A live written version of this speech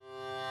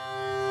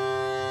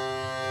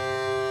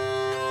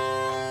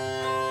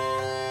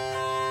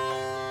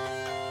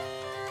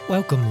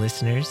Welcome,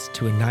 listeners,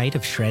 to A Night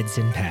of Shreds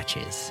and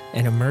Patches,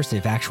 an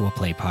immersive actual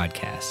play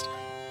podcast.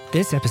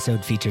 This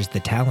episode features the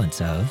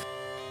talents of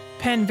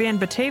Pen Van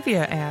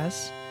Batavia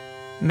as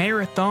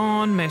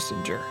Marathon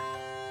Messenger,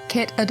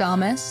 Kit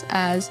Adamus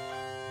as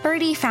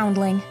Birdie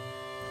Foundling,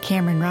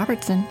 Cameron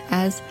Robertson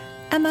as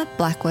Emma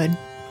Blackwood,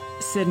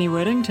 Sydney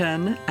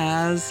Whittington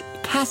as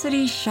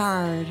Cassidy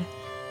Shard,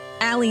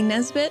 Allie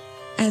Nesbitt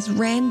as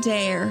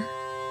Randair,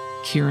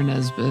 Kira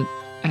Nesbitt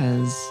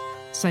as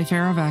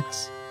Cyphera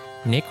Vex,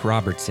 Nick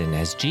Robertson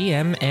as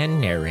GM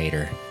and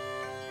narrator.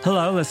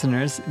 Hello,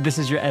 listeners. This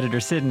is your editor,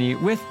 Sydney,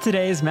 with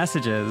today's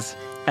messages.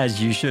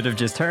 As you should have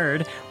just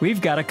heard, we've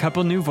got a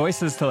couple new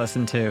voices to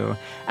listen to.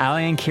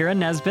 Allie and Kira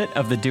Nesbitt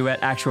of the Duet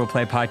Actual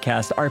Play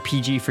podcast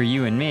RPG for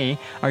You and Me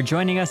are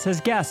joining us as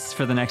guests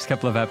for the next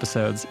couple of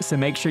episodes, so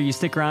make sure you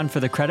stick around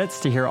for the credits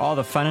to hear all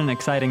the fun and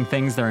exciting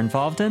things they're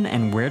involved in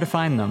and where to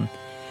find them.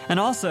 And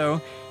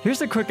also,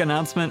 here's a quick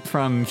announcement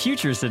from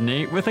future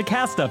Sydney with a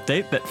cast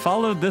update that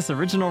followed this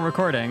original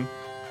recording.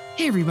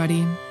 Hey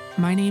everybody,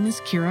 my name is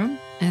Kira,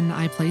 and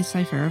I play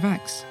Cyphera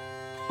Vex.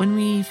 When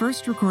we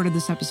first recorded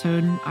this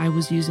episode, I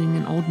was using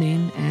an old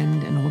name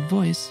and an old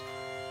voice.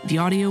 The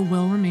audio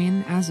will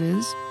remain as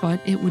is, but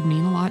it would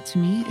mean a lot to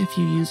me if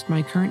you used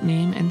my current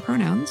name and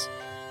pronouns,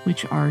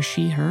 which are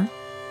she, her,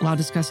 while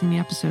discussing the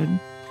episode.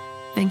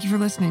 Thank you for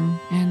listening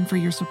and for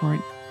your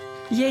support.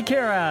 Yay,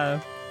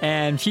 Kira!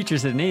 And future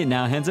Sydney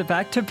now hands it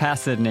back to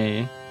past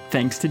Sydney.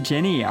 Thanks to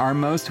Jenny, our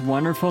most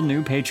wonderful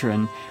new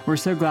patron. We're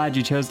so glad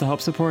you chose to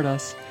help support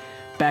us.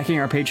 Backing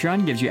our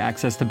Patreon gives you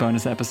access to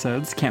bonus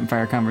episodes,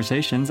 campfire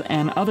conversations,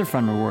 and other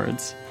fun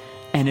rewards.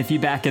 And if you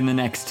back in the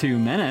next 2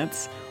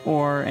 minutes,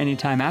 or any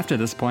time after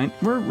this point,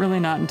 we're really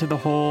not into the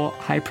whole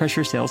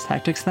high-pressure sales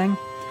tactics thing.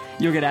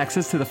 You'll get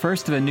access to the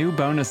first of a new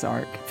bonus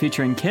arc,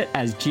 featuring Kit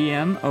as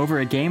GM over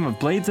a game of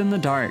Blades in the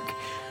Dark,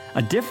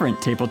 a different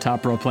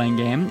tabletop role-playing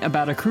game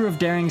about a crew of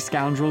daring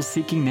scoundrels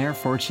seeking their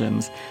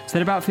fortunes,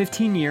 set about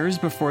 15 years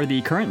before the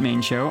current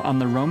main show on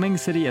the roaming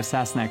city of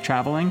Sassenach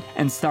Traveling,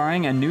 and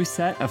starring a new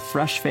set of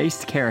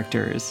fresh-faced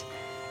characters.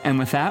 And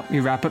with that, we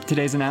wrap up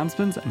today's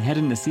announcements and head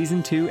into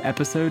Season 2,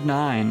 Episode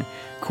 9,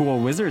 Cool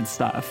Wizard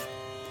Stuff.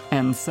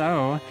 And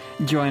so,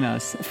 join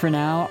us, for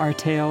now our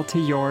tale to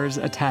yours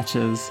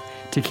attaches,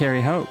 to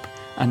carry hope,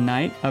 a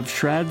night of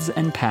shreds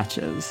and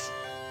patches.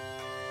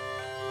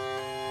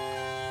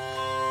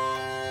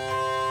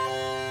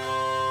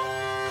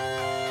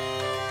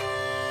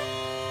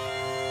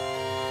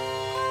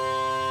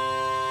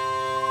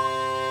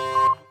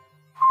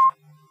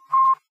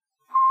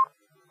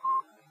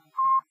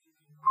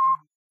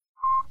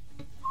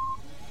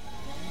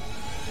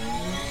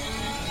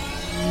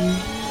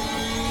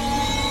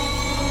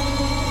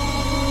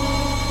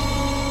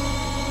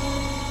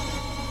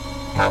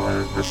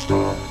 Power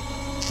restored.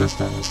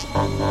 Systems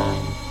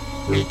online.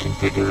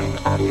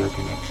 Reconfiguring audio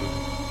connection.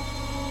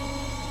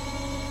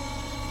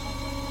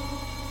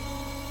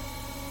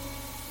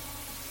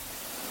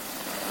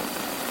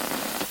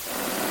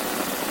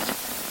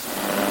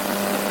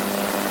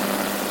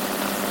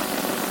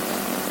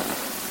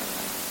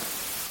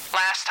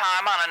 Last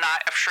time on A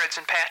Night of Shreds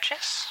and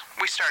Patches,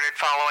 we started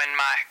following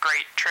my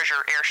great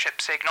treasure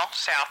airship signal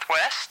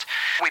southwest.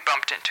 We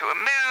bumped into a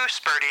moose,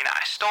 Birdie and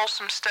I stole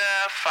some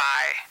stuff,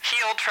 I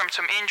healed from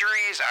some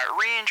injuries, I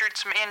re-injured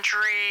some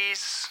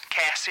injuries,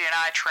 Cassie and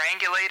I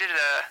triangulated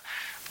a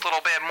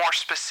little bit more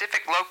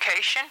specific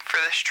location for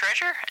this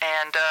treasure,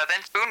 and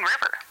then Spoon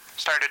River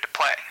started to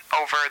play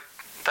over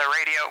the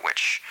radio,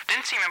 which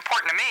didn't seem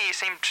important to me,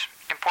 seemed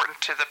important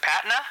to the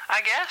Patna,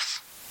 I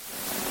guess.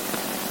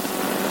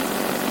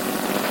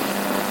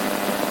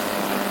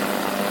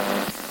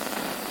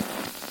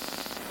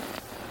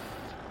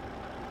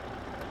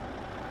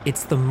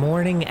 It's the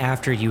morning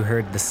after you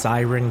heard the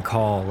siren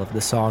call of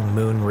the song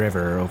Moon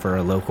River over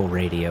a local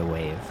radio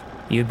wave.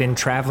 You've been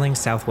traveling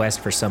southwest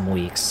for some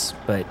weeks,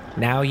 but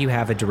now you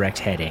have a direct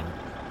heading.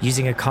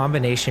 Using a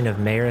combination of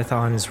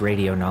Marathon's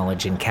radio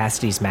knowledge and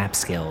Cassidy's map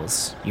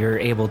skills, you're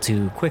able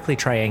to quickly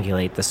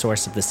triangulate the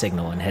source of the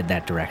signal and head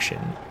that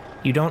direction.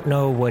 You don't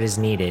know what is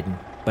needed,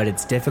 but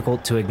it's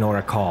difficult to ignore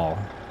a call,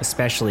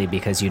 especially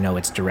because you know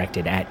it's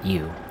directed at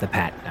you, the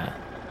Patna.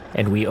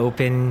 And we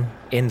open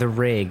in the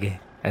rig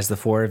as the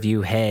four of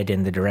you head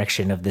in the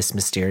direction of this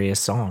mysterious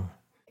song.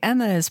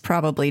 Emma is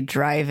probably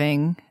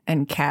driving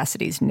and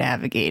Cassidy's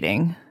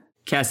navigating.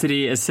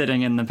 Cassidy is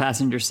sitting in the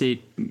passenger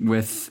seat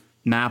with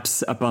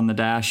maps up on the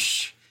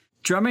dash,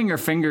 drumming her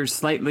fingers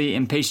slightly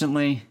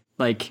impatiently,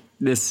 like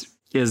this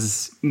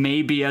is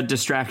maybe a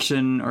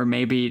distraction or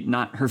maybe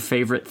not her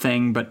favorite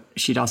thing, but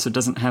she also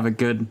doesn't have a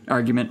good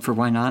argument for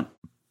why not.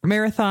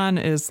 Marathon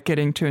is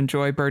getting to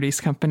enjoy Birdie's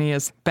company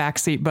as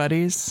backseat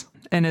buddies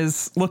and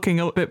is looking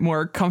a bit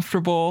more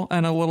comfortable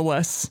and a little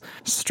less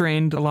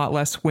strained, a lot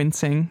less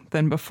wincing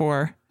than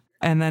before.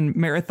 And then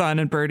Marathon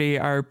and Birdie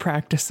are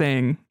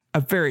practicing a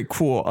very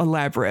cool,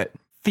 elaborate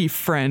thief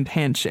friend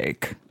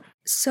handshake.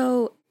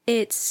 So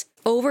it's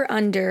over,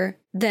 under,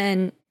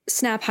 then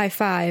snap high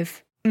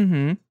five.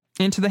 Mm-hmm.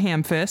 Into the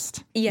ham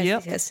fist. Yes,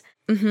 yep. yes.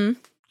 Mm-hmm.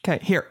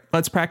 Okay, here.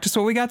 Let's practice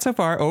what we got so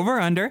far. Over,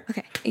 under.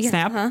 Okay. Yeah,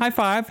 Snap, high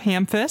five,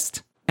 ham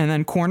fist, and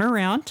then corner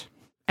around.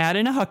 Add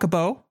in a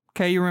huckabo.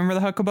 Okay, you remember the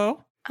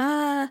huckabo?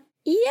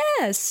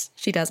 Yes.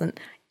 She doesn't.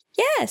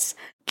 Yes.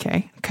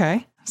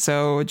 Okay.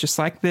 So just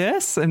like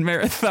this, and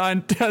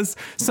Marathon does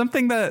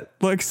something that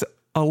looks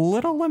a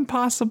little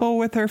impossible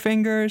with her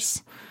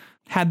fingers.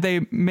 Had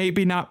they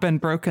maybe not been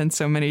broken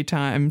so many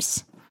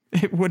times,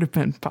 it would have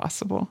been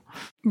possible.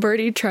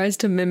 Birdie tries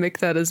to mimic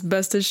that as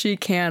best as she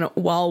can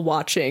while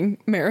watching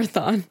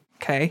Marathon.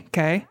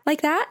 Okay.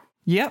 Like that?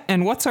 Yep.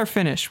 And what's our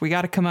finish? We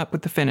got to come up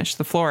with the finish,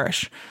 the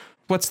flourish.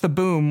 What's the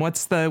boom?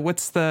 What's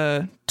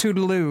the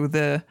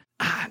toodaloo?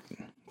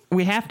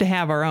 We have to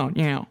have our own,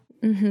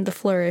 The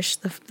flourish,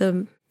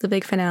 the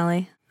big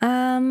finale.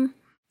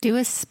 Do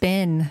a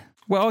spin.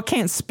 Well, it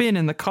can't spin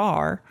in the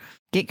car.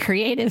 Get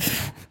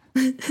creative.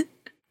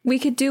 We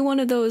could do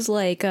one of those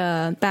like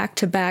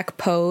back-to-back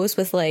pose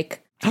with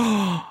like,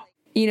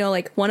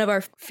 like one of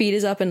our feet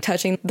is up and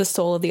touching the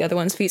sole of the other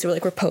one's feet. So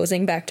we're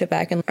posing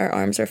back-to-back and our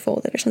arms are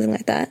folded or something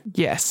like that.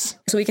 Yes.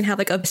 So we can have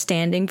like a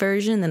standing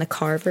version and a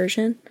car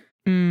version.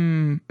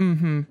 And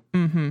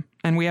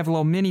we have a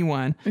little mini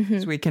one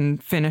so we can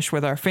finish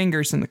with our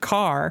fingers in the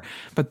car.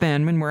 But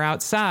then when we're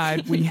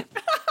outside, we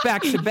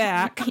back to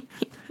back.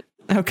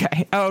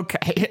 Okay.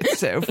 It's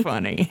so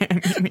funny.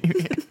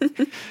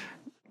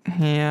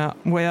 Yeah,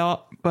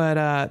 well,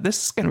 but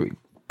this is going to be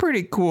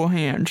pretty cool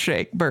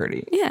handshake,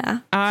 Birdie. Yeah.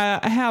 I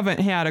haven't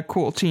had a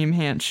cool team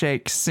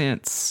handshake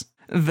since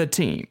the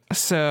team.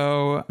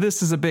 So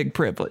this is a big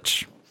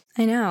privilege.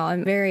 I know.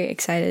 I'm very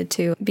excited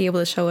to be able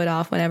to show it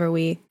off whenever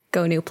we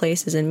go new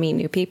places and meet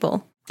new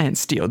people. And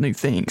steal new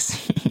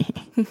things.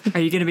 Are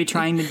you going to be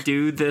trying to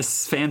do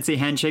this fancy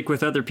handshake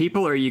with other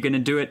people, or are you going to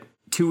do it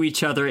to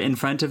each other in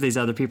front of these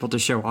other people to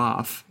show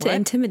off? To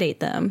intimidate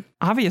them.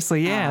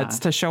 Obviously, yeah, it's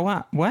to show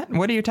up. What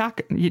are you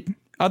talking?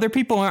 Other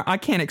people I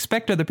can't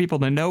expect other people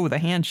to know the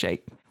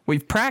handshake.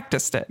 We've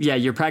practiced it. Yeah,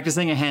 you're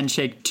practicing a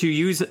handshake to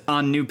use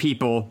on new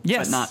people,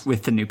 yes, but not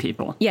with the new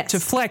people. Yes. To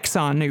flex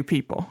on new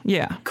people.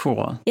 Yeah.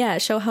 Cool. Yeah,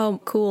 show how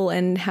cool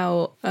and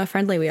how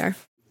friendly we are.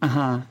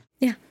 Uh-huh.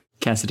 Yeah.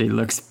 Cassidy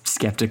looks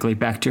skeptically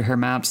back to her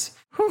maps.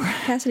 Whew.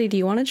 Cassidy, do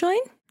you want to join?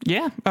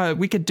 Yeah,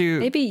 we could do...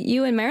 Maybe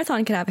you and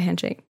Marathon could have a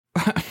handshake.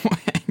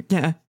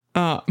 Yeah.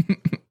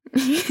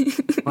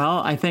 Well,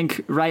 I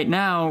think right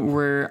now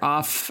we're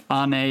off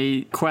on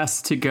a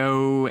quest to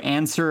go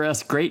answer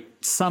us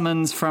great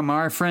summons from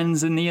our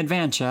friends in the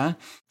Advantia.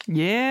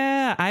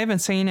 Yeah, I haven't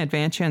seen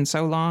Advantia in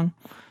so long.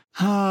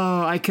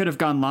 Oh, I could have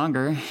gone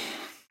longer.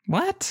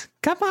 What?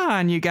 Come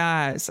on, you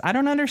guys. I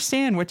don't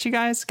understand what you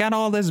guys got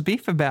all this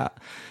beef about.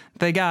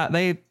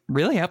 They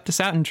really helped us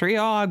out in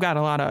Trio. I've got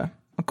a lot of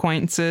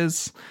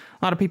acquaintances.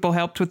 A lot of people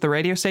helped with the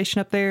radio station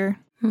up there.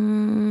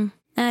 I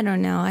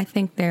don't know. I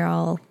think they're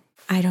all...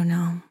 I don't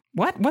know.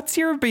 What's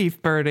your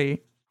beef,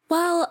 Birdie?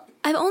 Well,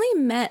 I've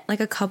only met like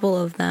a couple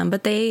of them,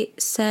 but they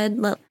said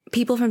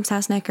people from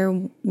Sasnek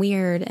are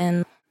weird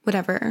and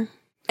whatever.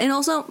 And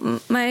also,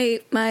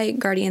 my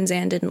guardian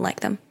Zan didn't like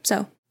them,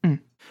 so...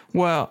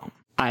 Well...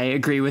 I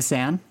agree with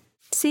Zan.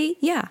 See?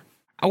 Yeah.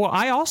 Well,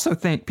 I also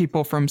think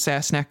people from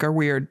Sasnek are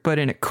weird, but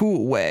in a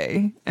cool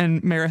way.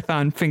 And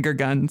Marathon finger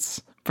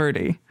guns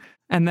Birdie,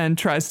 and then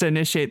tries to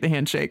initiate the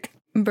handshake.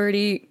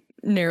 Birdie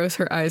narrows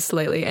her eyes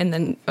slightly and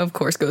then, of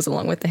course, goes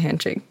along with the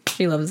handshake.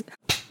 She loves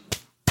it.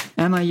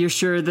 Emma, you're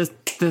sure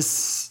that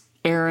this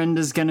errand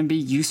is going to be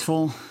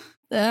useful?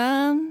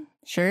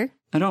 Sure.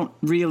 I don't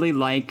really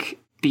like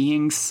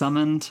being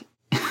summoned.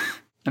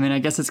 I mean, I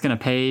guess it's going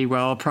to pay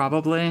well,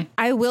 probably.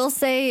 I will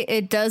say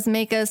it does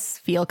make us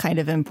feel kind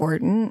of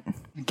important.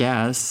 I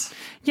guess.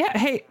 Yeah,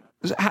 hey,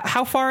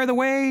 how far out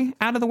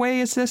of the way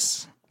is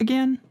this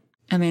again?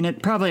 I mean,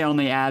 it probably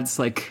only adds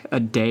like a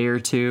day or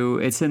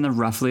two. It's in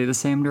roughly the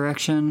same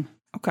direction.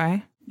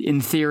 Okay. In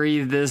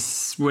theory,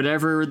 this,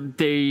 whatever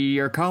they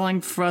are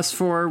calling for us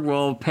for,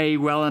 will pay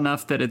well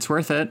enough that it's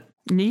worth it.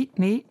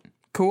 Neat.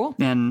 Cool.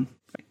 And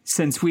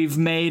since we've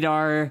made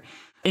our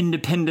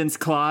independence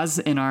clause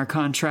in our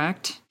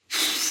contract,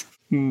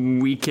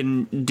 we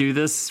can do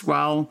this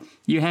while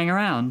you hang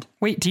around.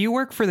 Wait, do you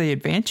work for the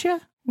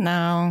Advantia?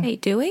 No.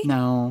 Wait, do we?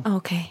 No.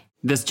 Okay.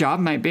 This job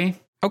might be.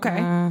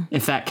 Okay.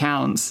 If that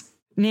counts.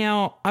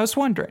 Now, I was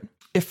wondering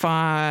if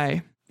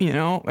I,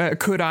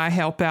 could I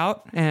help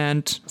out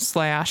and /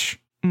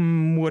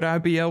 would I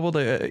be able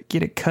to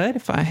get a cut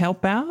if I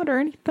help out or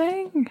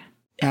anything?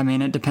 I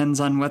mean, it depends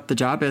on what the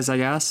job is, I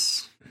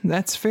guess.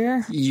 That's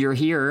fair. You're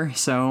here,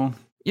 so...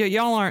 Yeah,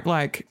 y'all aren't,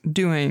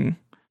 doing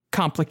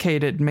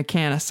complicated,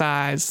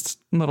 mechanicized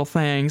little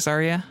things,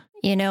 are you?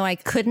 I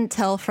couldn't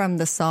tell from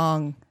the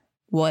song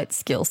what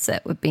skill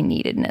set would be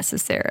needed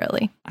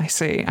necessarily. I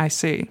see.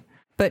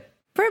 But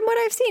from what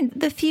I've seen,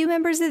 the few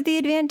members of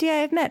the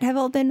Advantia I've met have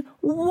all been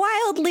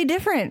wildly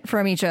different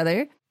from each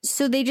other.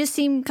 So they just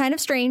seem kind of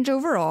strange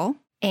overall.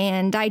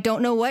 And I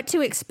don't know what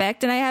to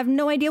expect, and I have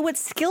no idea what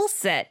skill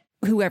set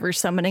whoever's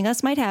summoning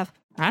us might have.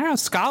 I don't know,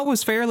 Scott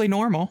was fairly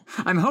normal.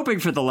 I'm hoping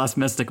for the less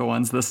mystical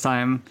ones this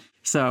time.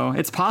 So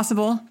it's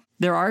possible.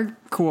 There are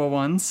cool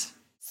ones.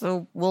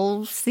 So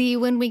we'll see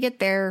when we get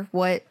there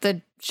what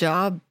the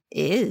job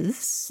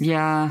is.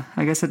 Yeah,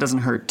 I guess it doesn't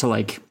hurt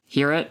to,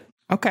 hear it.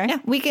 Okay. Yeah,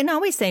 we can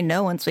always say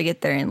no once we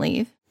get there and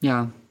leave.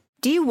 Yeah.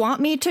 Do you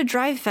want me to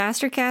drive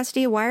faster,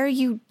 Cassidy? Why are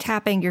you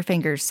tapping your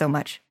fingers so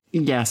much?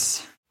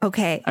 Yes.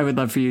 Okay. I would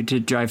love for you to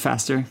drive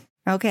faster.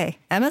 Okay.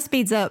 Emma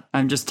speeds up.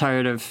 I'm just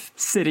tired of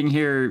sitting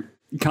here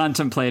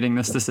contemplating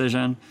this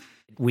decision.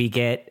 We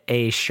get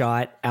a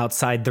shot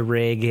outside the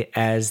rig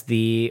as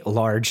the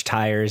large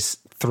tires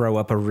throw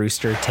up a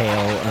rooster tail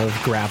of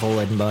gravel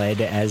and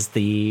mud as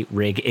the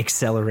rig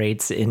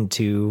accelerates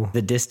into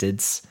the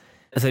distance.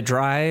 The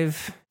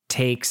drive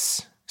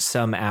takes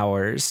some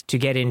hours to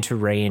get into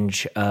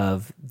range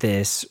of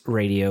this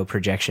radio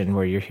projection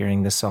where you're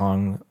hearing the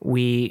song.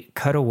 We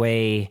cut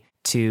away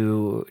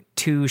to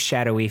two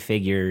shadowy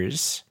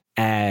figures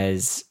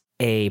as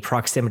a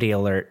proximity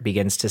alert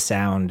begins to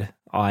sound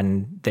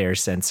on their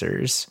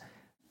sensors.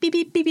 Beep,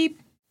 beep, beep,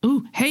 beep.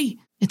 Ooh, hey,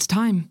 it's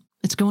time.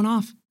 It's going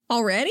off.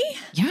 Already?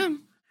 Yeah,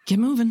 get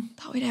moving.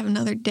 Thought we'd have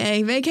another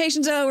day.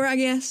 Vacation's over, I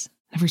guess.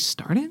 Have we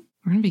started?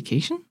 We're on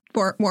vacation?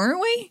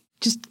 Weren't we?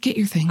 Just get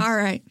your things. All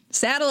right,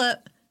 saddle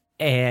up.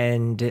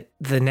 And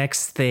the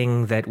next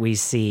thing that we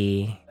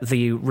see,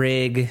 the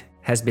rig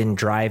has been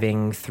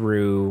driving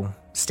through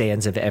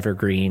stands of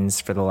evergreens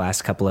for the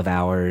last couple of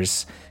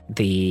hours.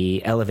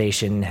 The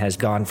elevation has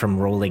gone from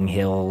rolling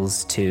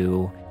hills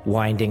to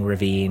winding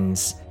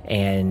ravines,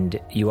 and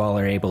you all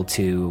are able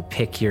to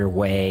pick your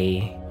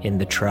way in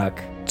the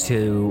truck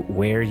to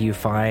where you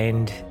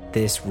find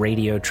this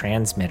radio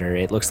transmitter.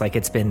 It looks like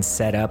it's been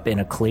set up in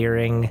a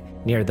clearing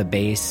near the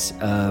base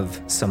of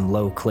some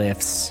low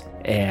cliffs,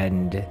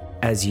 and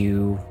as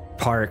you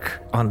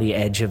park on the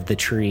edge of the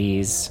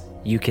trees,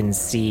 you can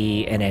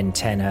see an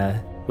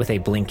antenna with a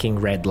blinking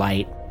red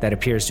light that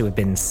appears to have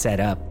been set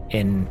up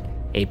in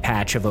a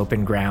patch of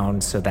open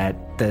ground so that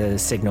the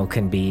signal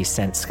can be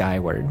sent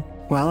skyward.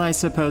 Well, I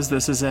suppose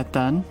this is it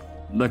then.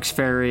 Looks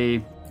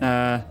very,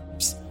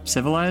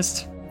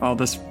 civilized. All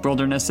this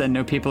wilderness and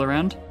no people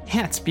around.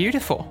 Yeah, it's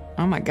beautiful.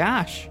 Oh my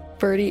gosh.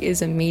 Birdie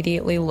is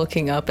immediately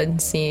looking up and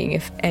seeing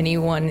if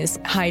anyone is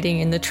hiding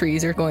in the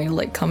trees or going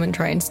to come and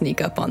try and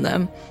sneak up on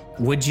them.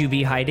 Would you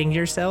be hiding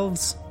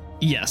yourselves?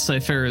 Yes,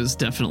 Cyphera is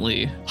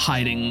definitely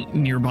hiding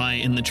nearby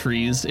in the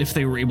trees if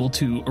they were able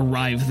to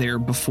arrive there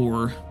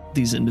before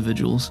these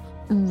individuals.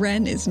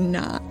 Ren is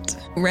not.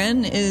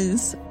 Ren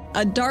is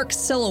a dark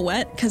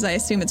silhouette, because I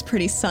assume it's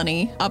pretty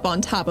sunny, up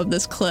on top of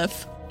this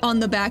cliff, on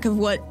the back of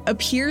what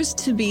appears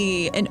to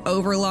be an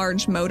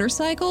overlarge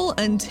motorcycle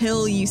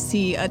until you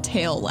see a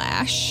tail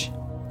lash.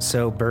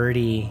 So,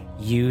 Birdie,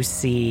 you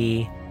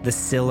see the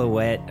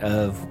silhouette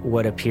of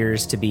what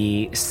appears to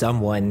be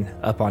someone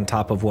up on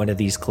top of one of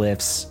these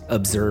cliffs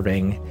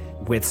observing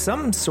with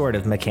some sort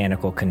of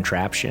mechanical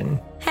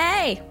contraption.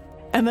 Hey!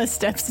 Emma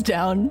steps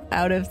down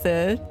out of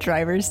the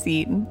driver's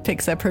seat and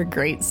picks up her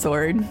great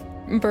sword.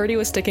 Birdie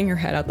was sticking her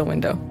head out the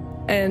window.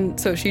 And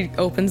so she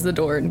opens the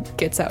door and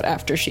gets out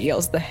after she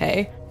yells the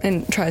hey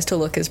and tries to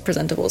look as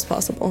presentable as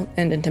possible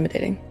and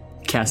intimidating.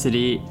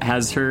 Cassidy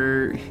has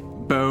her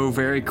bow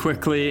very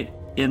quickly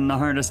in the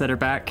harness at her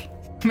back.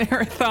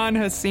 Marathon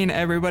has seen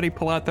everybody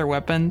pull out their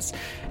weapons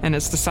and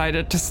has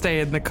decided to stay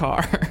in the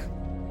car.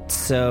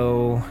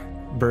 So,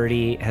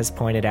 Birdie has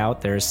pointed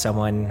out there's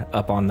someone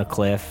up on the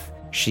cliff.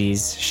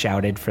 She's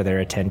shouted for their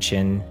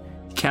attention.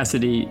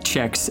 Cassidy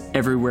checks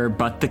everywhere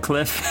but the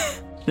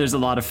cliff. There's a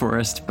lot of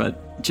forest,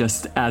 but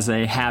just as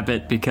a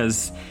habit,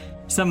 because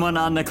someone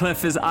on the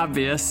cliff is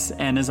obvious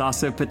and is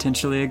also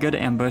potentially a good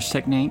ambush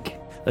technique.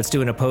 Let's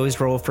do an opposed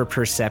roll for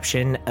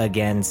perception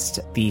against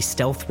the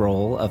stealth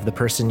roll of the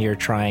person you're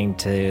trying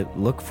to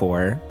look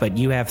for. But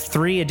you have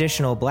 3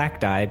 additional black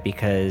die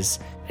because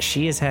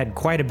she has had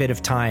quite a bit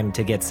of time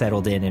to get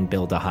settled in and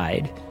build a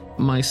hide.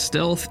 My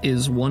stealth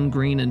is 1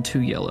 green and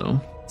 2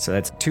 yellow. So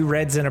that's 2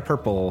 reds and a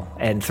purple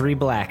and 3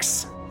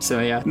 blacks. So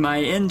yeah,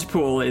 my end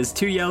pool is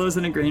 2 yellows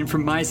and a green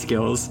from my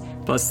skills,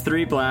 plus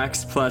 3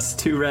 blacks, plus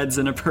 2 reds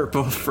and a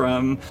purple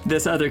from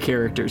this other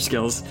character's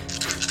skills.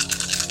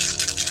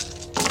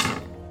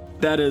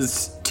 That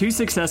is 2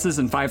 successes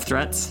and 5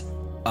 threats.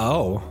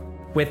 Oh.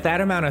 With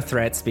that amount of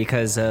threats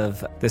because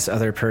of this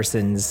other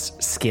person's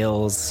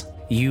skills,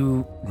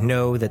 you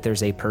know that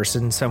there's a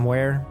person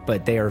somewhere,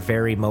 but they are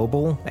very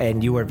mobile,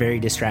 and you are very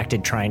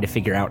distracted trying to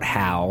figure out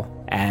how,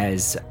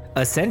 as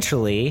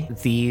essentially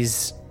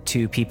these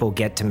 2 people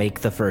get to make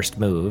the first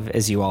move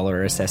as you all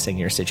are assessing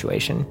your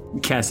situation.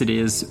 Cassidy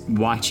is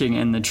watching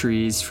in the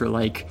trees for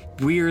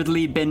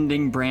weirdly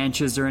bending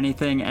branches or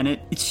anything, and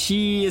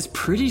she is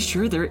pretty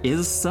sure there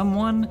is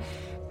someone,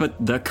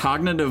 but the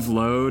cognitive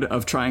load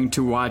of trying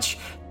to watch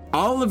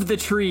all of the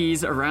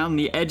trees around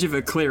the edge of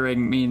a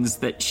clearing means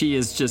that she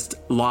is just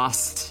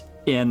lost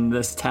in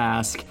this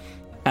task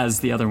as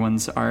the other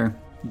ones are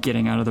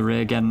getting out of the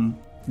rig and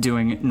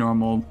doing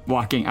normal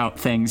walking out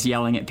things,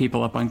 yelling at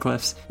people up on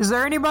cliffs. Is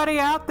there anybody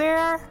out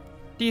there?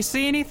 Do you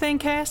see anything,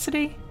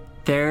 Cassidy?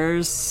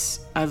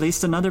 There's at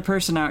least another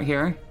person out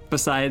here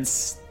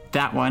besides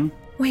that one.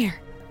 Where?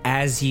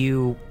 As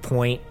you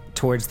point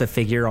towards the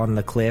figure on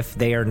the cliff,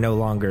 they are no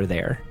longer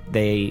there.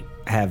 They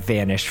have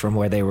vanished from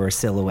where they were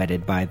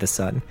silhouetted by the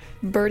sun.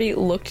 Birdie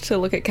looked to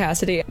look at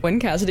Cassidy when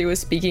Cassidy was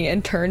speaking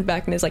and turned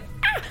back and is like,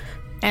 ah!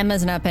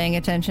 Emma's not paying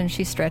attention.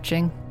 She's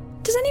stretching.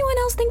 Does anyone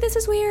else think this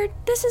is weird?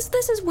 This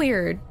is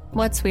weird.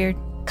 What's weird?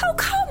 Oh,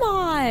 come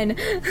on!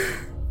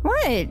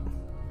 What?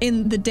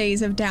 In the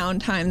days of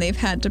downtime they've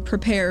had to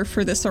prepare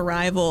for this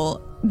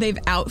arrival, they've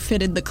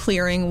outfitted the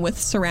clearing with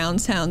surround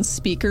sound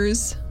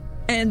speakers.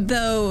 And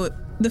though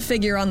the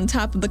figure on the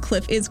top of the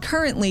cliff is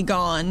currently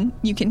gone,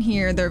 you can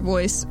hear their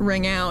voice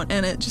ring out,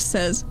 and it just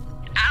says,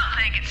 I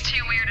don't think it's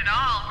too weird at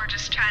all. We're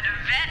just trying to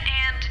vet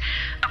and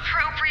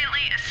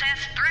appropriately assess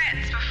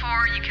threats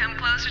before you come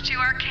closer to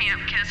our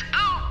camp, because,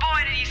 oh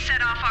boy, did you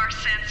set off our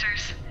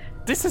sensors.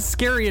 This is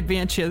scary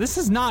adventure. This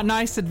is not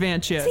nice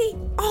adventure. See,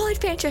 all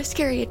adventure,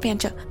 scary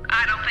adventure.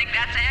 I don't think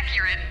that's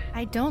accurate.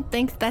 I don't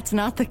think that's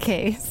not the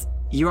case.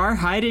 You are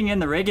hiding in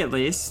the rig at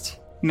least.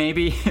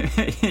 Maybe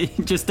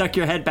just duck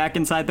your head back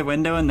inside the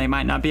window and they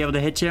might not be able to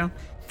hit you.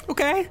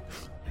 Okay.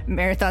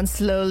 Marathon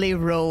slowly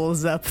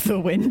rolls up the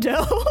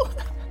window.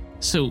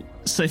 So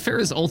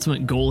Cyphera's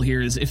ultimate goal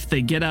here is if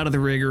they get out of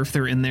the rig or if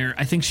they're in there,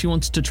 I think she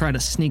wants to try to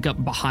sneak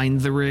up behind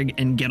the rig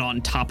and get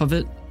on top of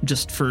it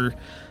just for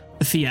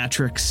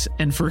theatrics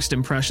and first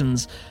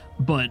impressions.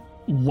 But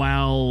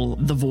while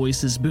the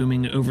voice is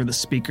booming over the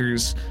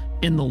speakers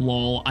in the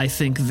lull, I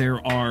think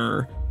there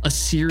are a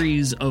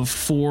series of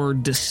 4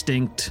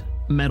 distinct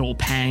metal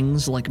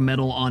pangs, like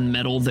metal on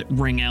metal, that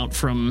ring out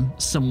from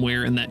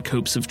somewhere in that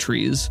copse of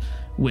trees,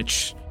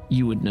 which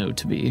you would know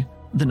to be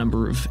the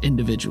number of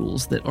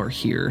individuals that are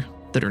here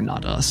that are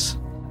not us.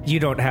 You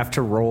don't have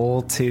to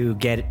roll to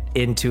get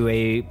into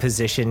a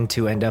position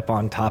to end up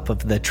on top of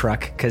the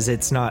truck, because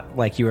it's not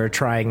like you are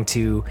trying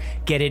to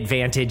get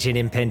advantage in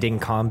impending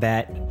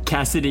combat.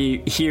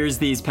 Cassidy hears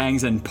these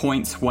pangs and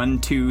points 1,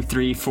 2,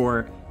 3,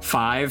 4,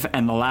 5,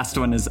 and the last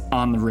one is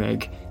on the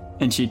rig,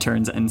 and she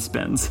turns and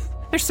spins.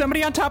 There's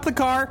somebody on top of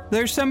the car.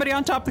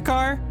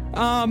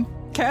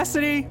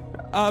 Cassidy,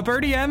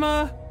 Birdie,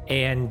 Emma.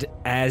 And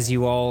as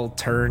you all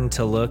turn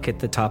to look at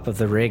the top of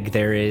the rig,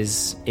 there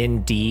is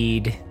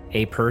indeed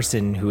a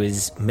person who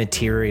is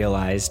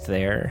materialized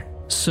there.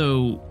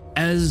 So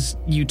as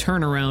you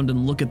turn around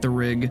and look at the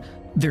rig,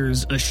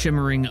 there's a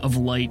shimmering of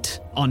light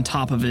on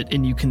top of it,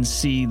 and you can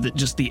see that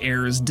just the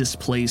air is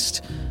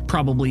displaced,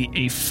 probably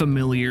a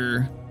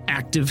familiar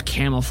active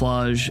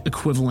camouflage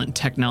equivalent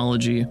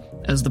technology.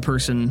 As the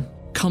person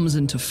comes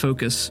into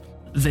focus,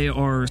 they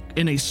are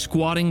in a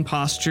squatting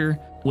posture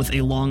with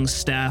a long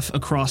staff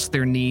across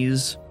their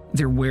knees.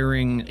 They're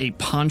wearing a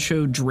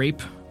poncho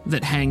drape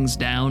that hangs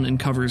down and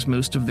covers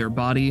most of their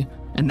body,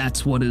 and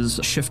that's what is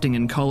shifting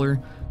in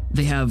color.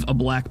 They have a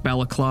black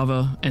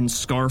balaclava and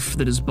scarf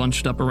that is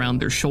bunched up around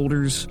their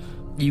shoulders.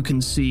 You can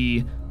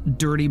see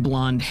dirty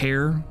blonde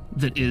hair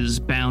that is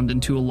bound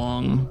into a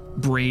long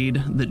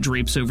braid that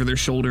drapes over their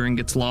shoulder and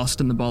gets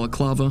lost in the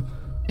balaclava.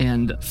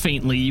 And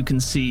faintly, you can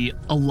see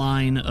a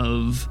line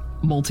of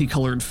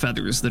multicolored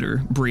feathers that are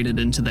braided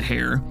into the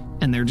hair,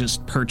 and they're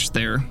just perched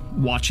there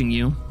watching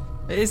you.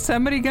 Is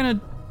somebody gonna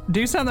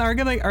do something?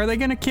 Are they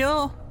gonna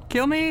kill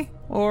me?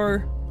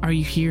 Or are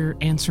you here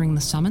answering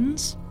the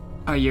summons?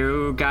 Are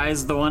you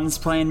guys the ones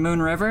playing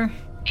Moon River?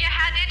 Yeah,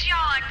 how did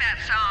y'all like that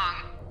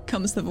song?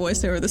 Comes the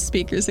voice over the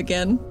speakers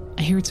again.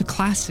 I hear it's a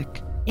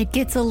classic. It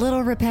gets a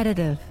little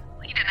repetitive.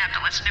 You didn't have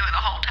to listen to it the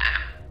whole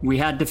time. We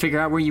had to figure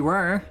out where you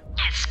were.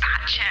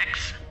 Spot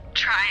checks.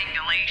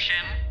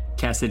 Triangulation.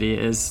 Cassidy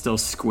is still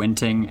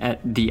squinting at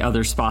the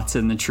other spots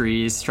in the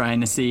trees, trying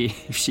to see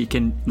if she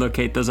can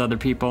locate those other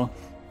people.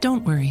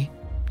 Don't worry.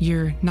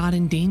 You're not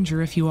in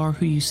danger if you are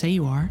who you say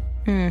you are.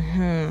 Mm-hmm.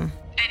 And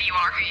you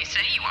are who you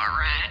say you are,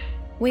 right?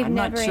 We've I'm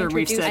never not sure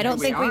introduced. we've said I don't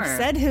who think we we've are.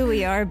 said who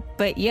we are,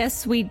 but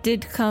yes, we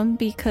did come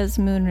because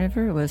Moon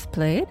River was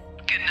played.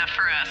 Good enough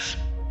for us.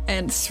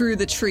 And through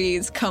the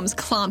trees comes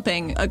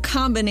clomping a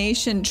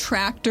combination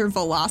tractor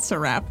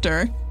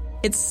velociraptor.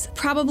 It's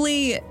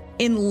probably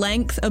in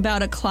length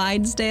about a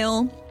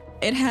Clydesdale.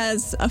 It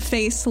has a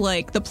face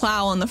like the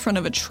plow on the front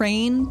of a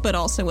train, but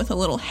also with a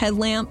little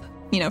headlamp,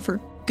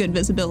 for good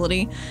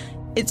visibility.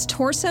 Its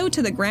torso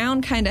to the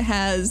ground kind of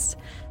has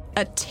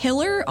a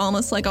tiller,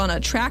 almost like on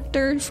a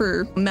tractor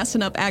for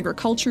messing up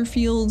agriculture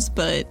fields,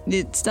 but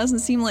it doesn't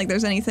seem like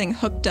there's anything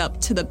hooked up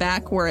to the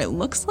back where it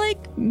looks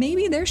like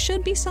maybe there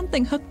should be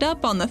something hooked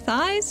up on the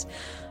thighs,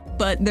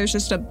 but there's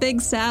just a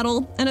big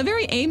saddle and a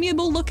very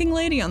amiable looking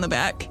lady on the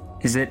back.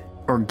 Is it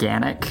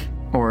organic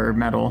or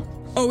metal?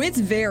 Oh, it's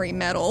very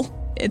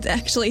metal. It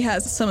actually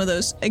has some of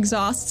those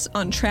exhausts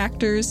on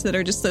tractors that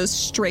are just those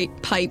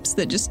straight pipes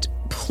that just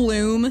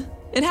plume.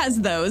 It has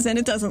those, and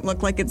it doesn't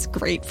look like it's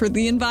great for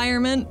the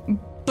environment,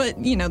 but,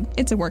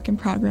 it's a work in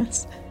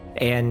progress.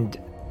 And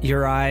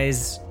your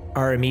eyes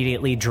are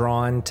immediately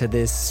drawn to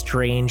this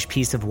strange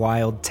piece of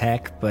wild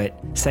tech, but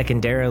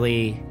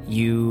secondarily,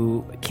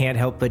 you can't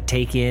help but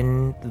take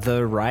in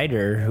the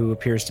rider, who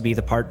appears to be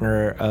the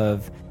partner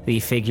of the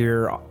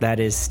figure that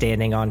is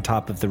standing on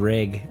top of the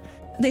rig.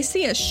 They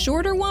see a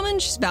shorter woman.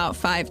 She's about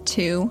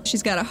 5'2".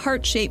 She's got a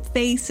heart-shaped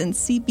face and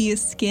sepia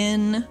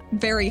skin,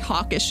 very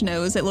hawkish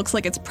nose. It looks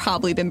like it's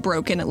probably been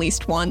broken at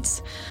least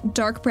once.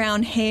 Dark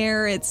brown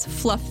hair. It's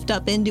fluffed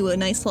up into a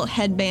nice little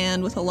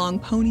headband with a long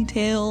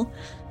ponytail.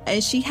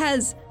 She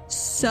has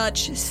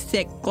such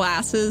thick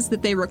glasses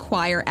that they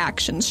require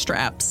action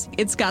straps.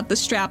 It's got the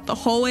strap the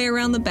whole way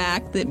around the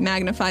back that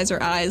magnifies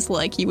her eyes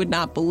like you would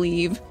not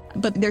believe,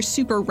 but they're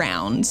super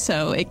round,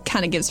 so it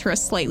kind of gives her a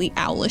slightly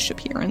owlish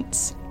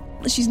appearance.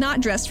 She's not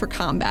dressed for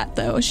combat,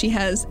 though. She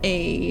has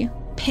a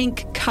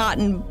pink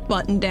cotton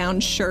button-down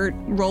shirt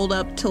rolled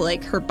up to,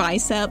 like, her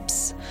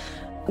biceps.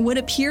 What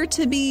appear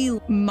to be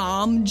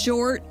mom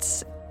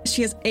jorts.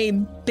 She has a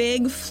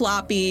big,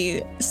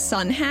 floppy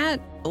sun hat,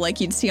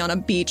 like you'd see on a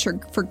beach or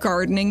for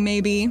gardening,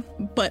 maybe.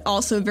 But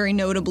also, very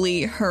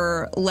notably,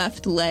 her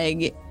left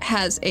leg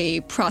has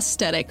a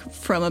prosthetic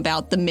from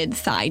about the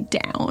mid-thigh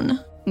down.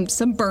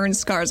 Some burn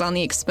scars on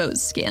the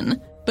exposed skin.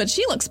 But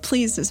she looks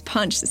pleased as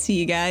punch to see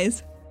you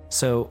guys.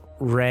 So,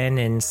 Ren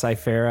and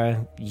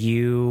Cyphera,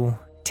 you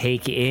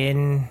take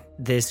in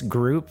this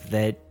group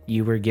that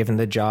you were given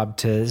the job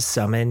to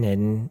summon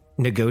and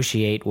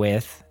negotiate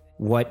with.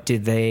 What do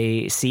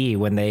they see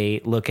when they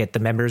look at the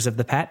members of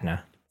the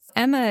Patna?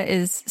 Emma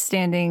is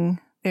standing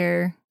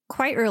there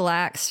quite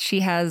relaxed. She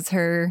has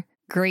her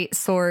great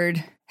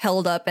sword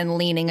held up and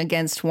leaning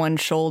against one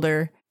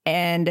shoulder.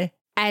 And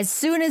as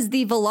soon as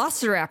the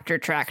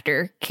Velociraptor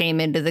tractor came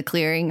into the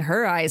clearing,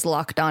 her eyes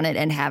locked on it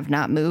and have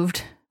not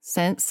moved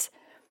since.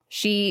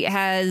 She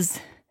has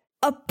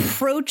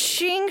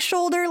approaching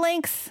shoulder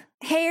length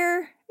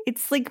hair.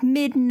 It's like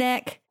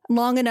mid-neck,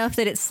 long enough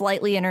that it's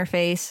slightly in her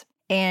face,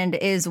 and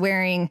is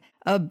wearing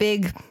a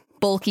big,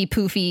 bulky,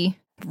 poofy,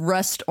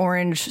 rust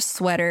orange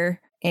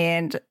sweater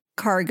and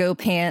cargo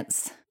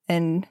pants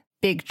and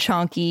big,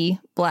 chonky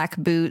black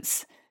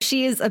boots.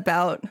 She is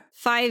about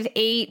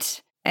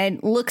 5'8"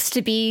 and looks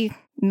to be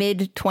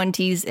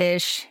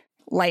mid-20s-ish,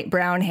 light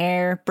brown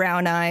hair,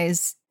 brown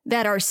eyes,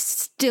 that are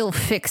still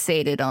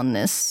fixated on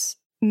this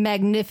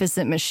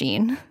magnificent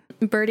machine.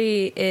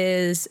 Birdie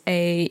is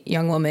a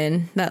young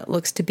woman that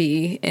looks to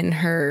be in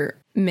her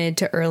mid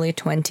to early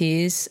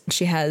 20s.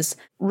 She has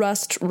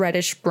rust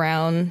reddish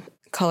brown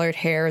colored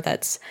hair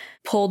that's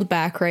pulled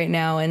back right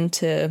now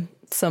into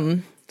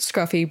some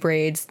scruffy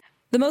braids.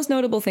 The most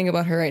notable thing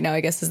about her right now,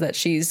 I guess, is that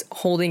she's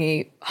holding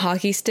a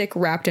hockey stick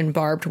wrapped in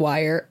barbed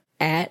wire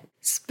at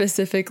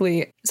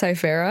specifically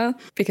Cyphera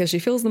because she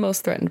feels the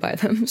most threatened by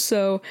them.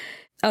 So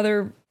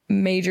other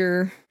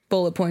major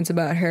bullet points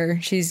about her: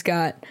 she's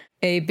got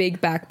a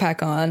big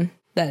backpack on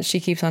that she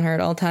keeps on her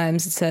at all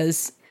times.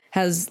 It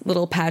has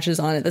little patches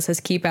on it that says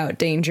keep out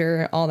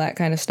danger, all that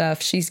kind of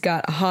stuff. She's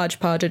got a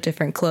hodgepodge of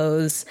different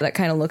clothes that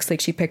kind of looks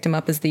like she picked them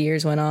up as the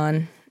years went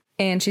on.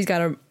 And she's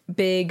got a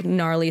big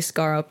gnarly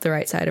scar up the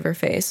right side of her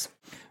face.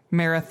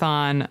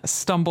 Marathon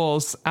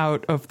stumbles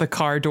out of the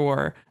car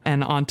door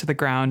and onto the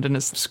ground and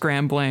is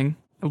scrambling,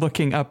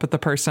 looking up at the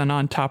person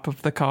on top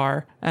of the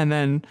car, and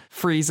then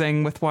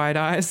freezing with wide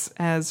eyes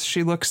as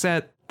she looks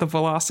at the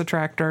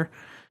Velocitractor.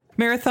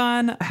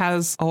 Marathon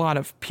has a lot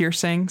of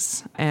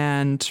piercings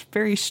and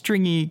very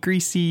stringy,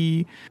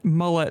 greasy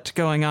mullet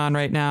going on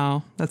right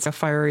now. That's a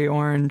fiery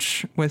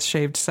orange with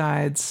shaved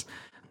sides.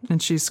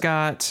 And she's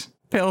got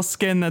pale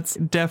skin that's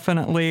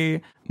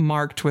definitely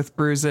marked with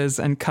bruises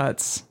and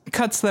cuts.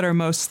 Cuts that are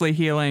mostly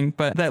healing,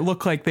 but that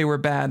look like they were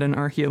bad and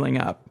are healing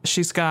up.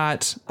 She's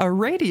got a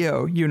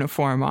radio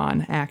uniform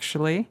on,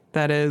 actually,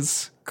 that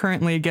is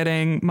currently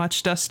getting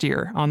much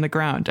dustier on the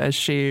ground as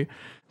she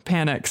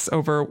panics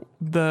over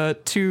the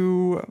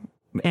two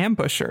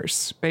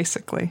ambushers,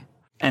 basically.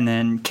 And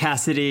then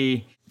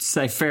Cassidy,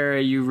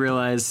 Cyphera, you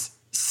realize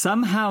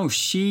somehow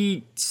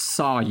she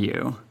saw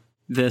you,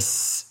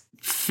 this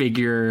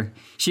figure.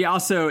 She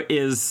also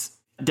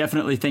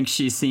definitely thinks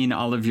she's seen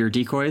all of your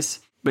decoys,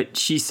 but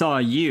she saw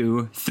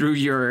you through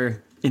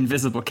your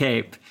invisible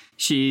cape.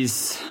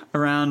 She's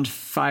around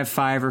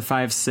 5'5" or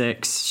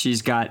 5'6".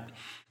 She's got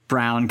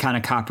brown, kind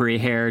of coppery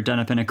hair done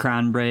up in a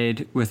crown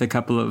braid with a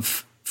couple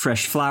of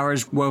fresh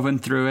flowers woven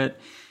through it.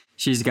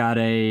 She's got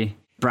a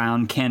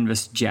brown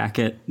canvas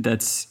jacket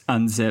that's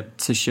unzipped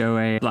to show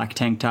a black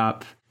tank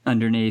top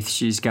underneath.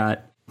 She's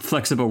got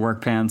flexible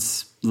work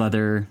pants,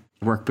 leather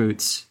work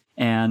boots,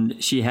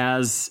 and she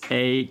has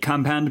a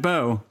compound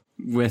bow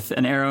with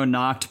an arrow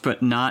nocked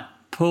but not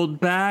pulled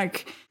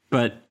back,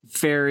 but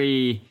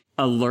very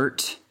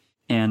alert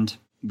and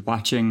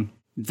watching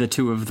the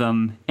two of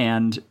them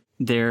and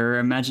their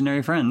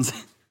imaginary friends.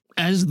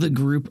 As the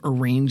group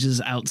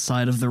arranges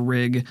outside of the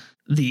rig,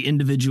 the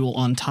individual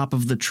on top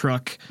of the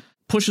truck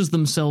pushes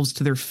themselves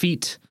to their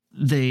feet.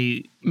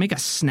 They make a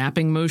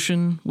snapping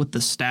motion with the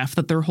staff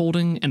that they're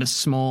holding, and a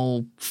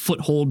small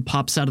foothold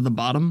pops out of the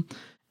bottom,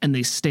 and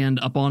they stand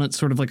up on it,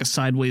 sort of like a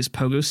sideways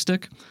pogo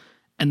stick.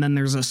 And then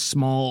there's a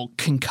small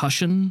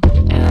concussion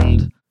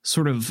and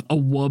sort of a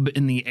wub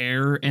in the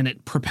air, and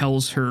it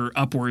propels her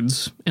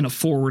upwards in a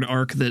forward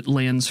arc that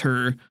lands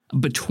her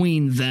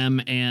between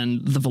them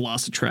and the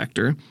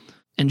Velocitractor.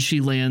 and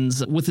she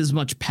lands with as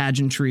much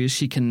pageantry as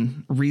she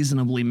can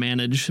reasonably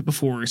manage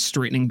before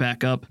straightening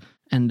back up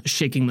and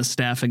shaking the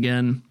staff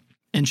again.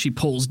 And she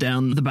pulls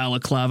down the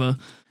balaclava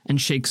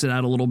and shakes it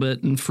out a little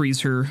bit and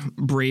frees her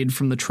braid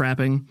from the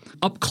trapping.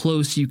 Up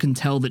close, you can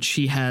tell that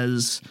she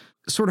has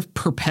sort of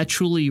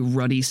perpetually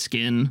ruddy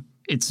skin.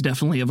 It's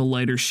definitely of a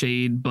lighter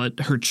shade, but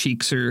her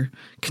cheeks are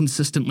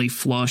consistently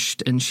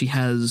flushed, and she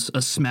has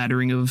a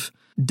smattering of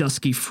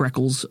dusky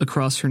freckles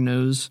across her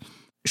nose.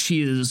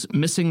 She is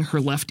missing her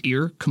left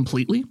ear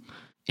completely.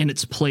 In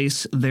its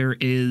place, there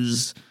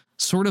is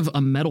sort of a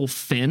metal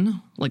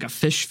fin, like a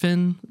fish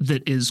fin,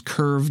 that is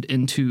curved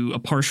into a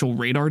partial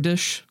radar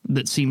dish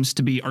that seems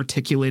to be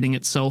articulating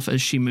itself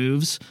as she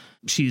moves.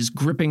 She's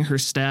gripping her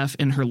staff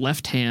in her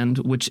left hand,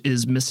 which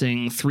is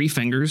missing 3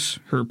 fingers,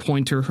 her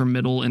pointer, her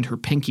middle, and her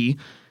pinky,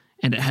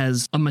 and it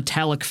has a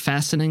metallic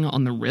fastening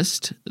on the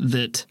wrist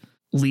that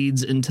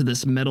leads into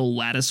this metal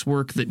lattice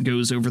work that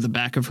goes over the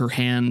back of her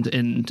hand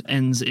and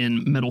ends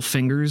in metal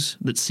fingers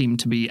that seem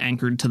to be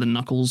anchored to the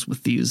knuckles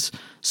with these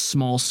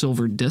small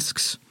silver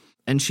discs.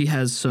 And she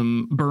has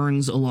some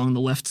burns along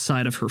the left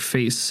side of her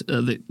face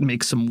that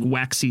make some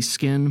waxy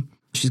skin.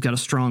 She's got a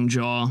strong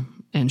jaw,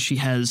 and she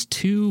has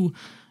 2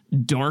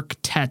 dark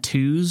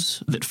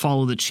tattoos that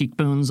follow the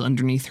cheekbones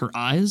underneath her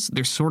eyes.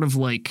 They're sort of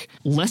like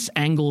less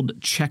angled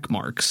check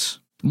marks,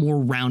 more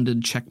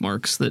rounded check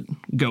marks that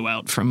go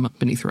out from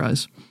beneath her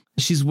eyes.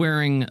 She's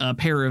wearing a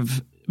pair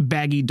of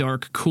baggy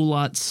dark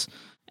culottes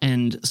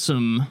and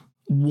some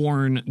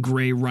worn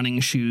gray running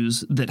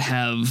shoes that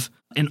have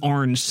an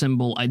orange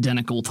symbol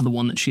identical to the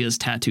one that she has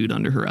tattooed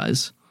under her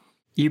eyes.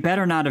 You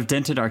better not have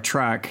dented our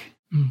truck.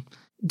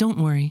 Don't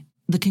worry.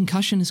 The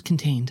concussion is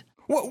contained.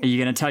 Whoa. Are you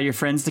going to tell your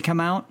friends to come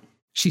out?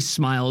 She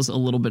smiles a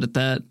little bit at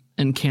that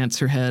and cants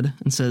her head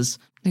and says,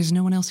 "There's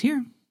no one else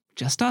here.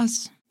 Just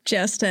us."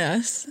 Just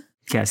us.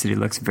 Cassidy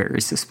looks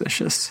very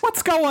suspicious.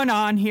 What's going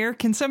on here?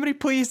 Can somebody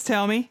please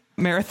tell me?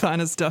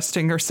 Marathon is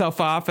dusting herself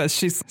off as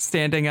she's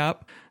standing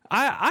up.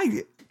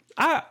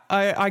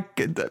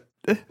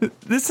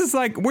 This is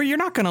like, where you're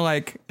not gonna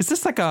like, is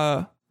this like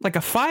a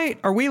fight?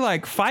 Are we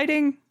like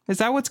fighting? Is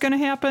that what's gonna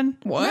happen?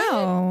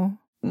 What?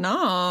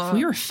 No. If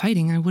we were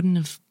fighting, I wouldn't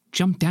have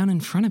jumped down in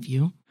front of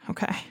you.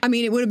 Okay. I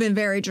mean, it would have been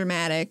very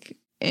dramatic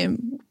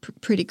and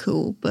pretty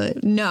cool,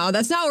 but no,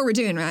 that's not what we're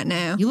doing right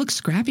now. You look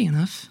scrappy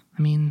enough.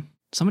 I mean,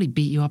 somebody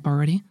beat you up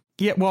already.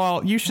 Yeah,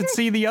 well, you should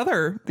see the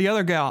other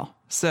gal.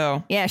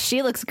 So yeah,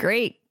 she looks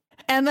great.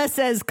 Emma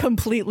says,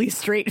 completely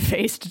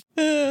straight-faced.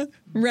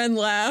 Ren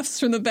laughs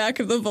from the back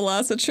of the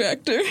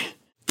Velocitractor.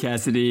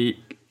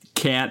 Cassidy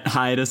can't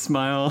hide a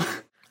smile.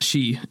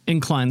 She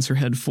inclines her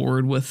head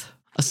forward with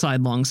a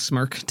sidelong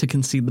smirk to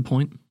concede the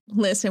point.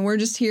 Listen, we're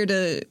just here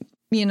to,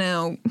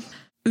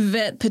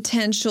 vet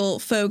potential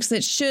folks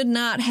that should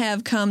not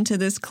have come to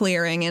this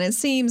clearing. And it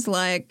seems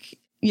like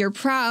you're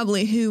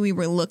probably who we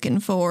were looking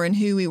for and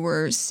who we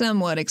were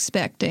somewhat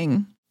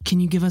expecting. Can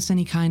you give us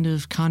any kind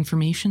of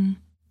confirmation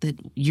that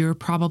you're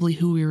probably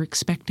who we were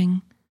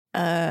expecting?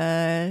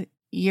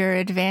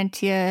 You're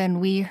Advantia and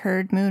we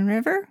heard Moon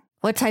River?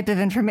 What type of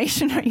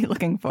information are you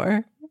looking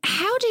for?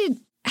 How did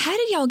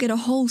y'all get a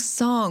whole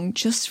song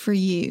just for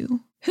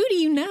you? Who do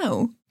you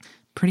know?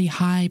 Pretty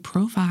high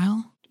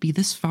profile to be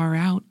this far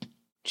out.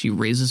 She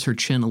raises her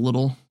chin a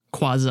little,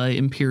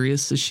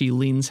 quasi-imperious, as she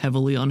leans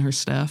heavily on her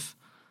staff.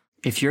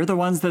 If you're the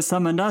ones that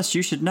summoned us,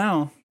 you should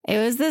know. It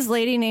was this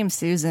lady named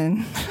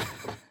Susan.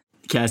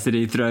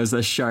 Cassidy throws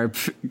a sharp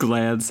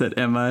glance at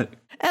Emma.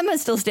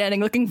 Emma's still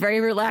standing, looking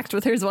very relaxed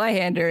with her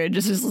Zweihander and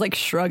just like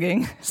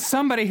shrugging.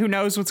 Somebody who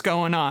knows what's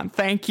going on.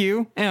 Thank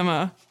you,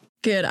 Emma.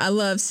 Good. I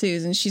love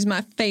Susan. She's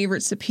my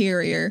favorite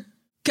superior.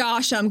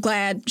 Gosh, I'm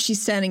glad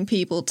she's sending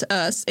people to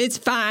us. It's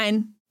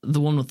fine. The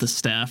one with the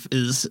staff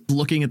is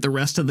looking at the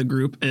rest of the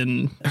group,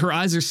 and her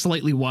eyes are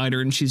slightly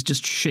wider, and she's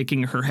just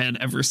shaking her head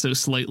ever so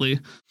slightly.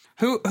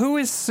 Who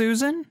is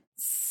Susan?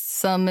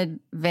 Some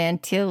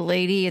Advantia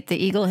lady at the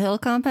Eagle Hill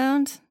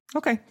compound.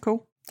 Okay,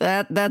 cool.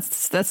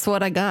 That's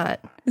what I got.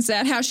 Is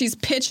that how she's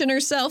pitching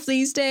herself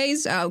these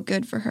days? Oh,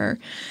 good for her.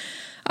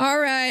 All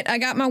right, I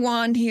got my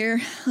wand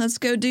here. Let's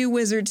go do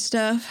wizard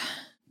stuff.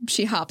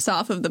 She hops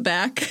off of the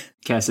back.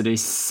 Cassidy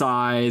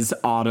sighs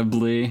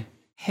audibly.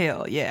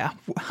 Hell yeah.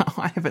 Wow,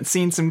 I haven't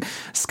seen some...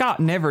 Scott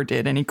never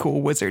did any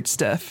cool wizard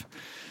stuff.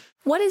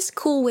 What is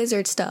cool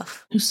wizard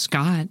stuff? Who's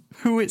Scott?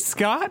 Who is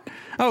Scott?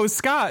 Oh,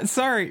 Scott.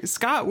 Sorry.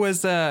 Scott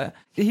was,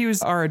 he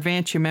was our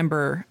Advantia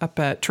member up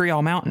at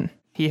Treeall Mountain.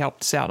 He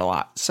helped us out a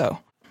lot. So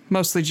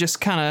mostly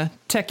just kind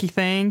of techie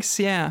things.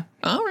 Yeah.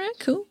 All right,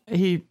 cool.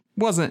 He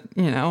wasn't,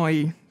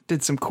 he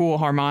did some cool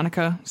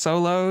harmonica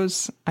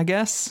solos, I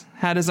guess.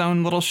 Had his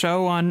own little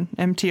show on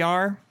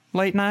MTR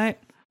late night.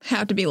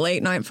 Have to be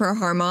late night for a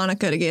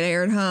harmonica to get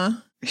aired, huh?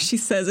 She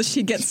says as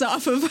she gets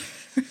off of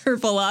her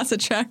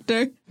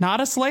Velocitractor.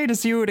 Not as late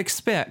as you would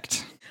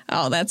expect.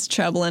 Oh, that's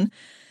troubling.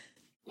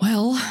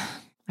 Well,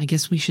 I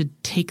guess we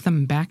should take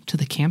them back to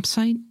the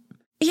campsite?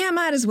 Yeah,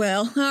 might as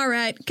well. All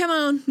right, come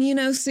on. You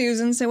know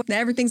Susan, so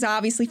everything's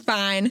obviously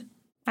fine.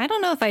 I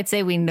don't know if I'd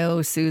say we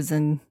know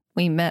Susan.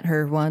 We met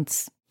her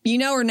once. You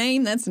know her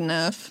name, that's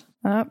enough.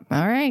 All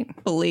right.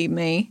 Believe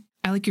me.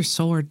 I like your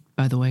sword,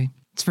 by the way.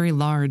 It's very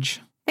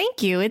large.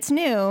 Thank you. It's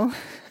new.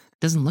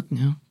 Doesn't look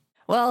new.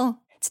 Well,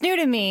 it's new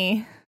to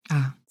me.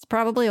 It's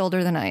probably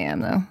older than I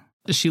am, though.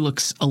 She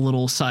looks a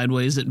little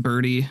sideways at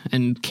Birdie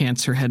and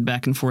cants her head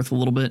back and forth a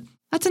little bit.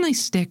 That's a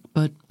nice stick,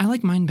 but I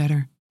like mine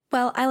better.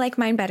 Well, I like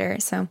mine better,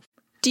 so.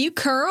 Do you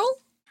curl?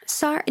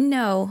 Sorry,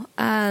 no.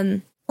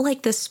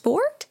 Like the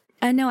sport?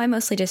 No, I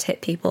mostly just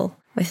hit people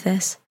with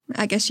this.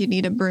 I guess you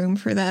need a broom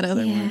for that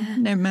other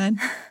one. Never mind.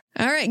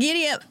 All right,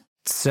 giddy up.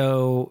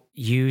 So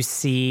you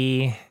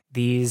see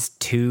these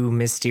two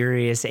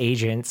mysterious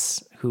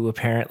agents who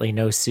apparently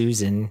know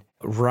Susan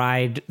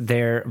ride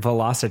their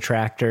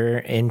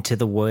Velocitractor into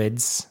the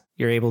woods.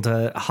 You're able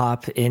to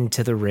hop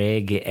into the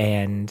rig,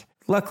 and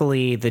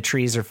luckily the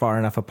trees are far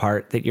enough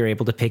apart that you're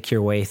able to pick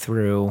your way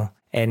through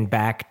and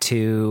back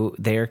to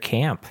their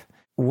camp.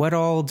 What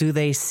all do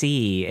they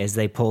see as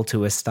they pull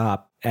to a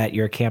stop at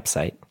your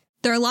campsite?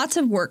 There are lots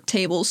of work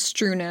tables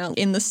strewn out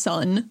in the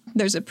sun.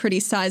 There's a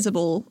pretty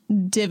sizable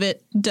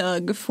divot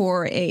dug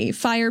for a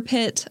fire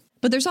pit.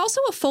 But there's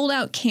also a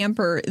fold-out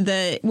camper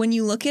that when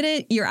you look at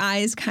it, your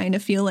eyes kind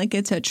of feel like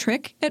it's a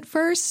trick at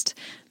first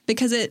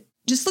because it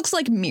just looks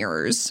like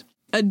mirrors.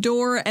 A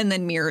door and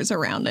then mirrors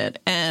around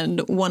it. And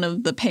one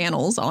of the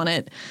panels on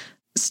it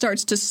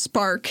starts to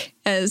spark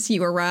as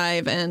you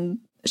arrive, and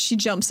she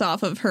jumps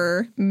off of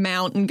her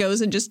mount and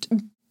goes and just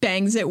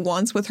bangs it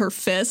once with her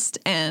fist,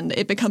 and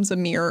it becomes a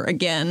mirror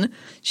again.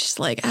 She's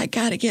like, I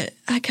gotta get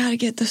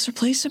this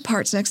replacement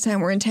parts next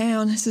time we're in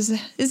town. This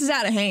is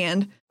out of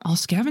hand. I'll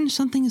scavenge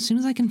something as soon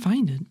as I can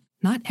find it.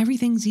 Not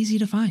everything's easy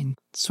to find.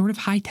 It's sort of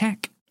high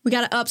tech. We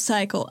gotta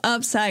upcycle.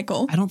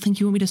 I don't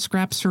think you want me to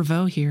scrap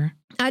Servo here.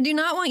 I do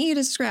not want you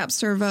to scrap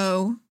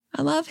Servo.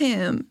 I love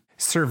him.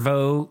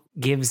 Servo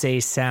gives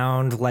a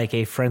sound like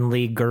a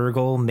friendly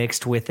gurgle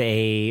mixed with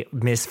a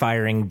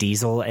misfiring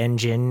diesel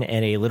engine,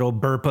 and a little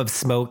burp of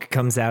smoke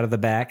comes out of the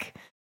back.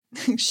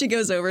 She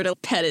goes over to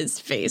pet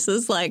his face.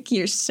 It's like,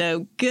 you're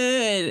so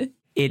good.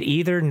 It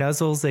either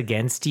nuzzles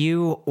against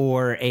you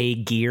or a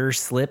gear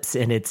slips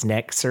in its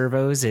neck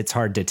servos. It's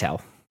hard to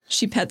tell.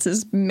 She pets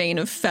his mane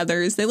of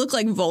feathers. They look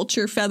like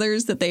vulture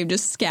feathers that they've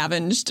just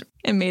scavenged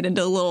and made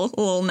into a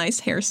little nice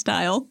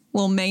hairstyle,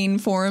 little mane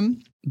for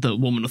him. The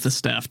woman with the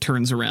staff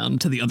turns around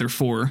to the other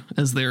four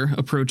as they're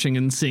approaching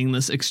and seeing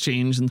this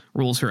exchange and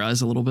rolls her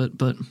eyes a little bit,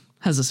 but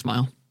has a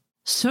smile.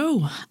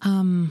 So,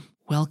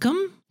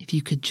 welcome. If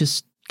you could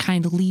just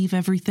kind of leave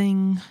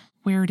everything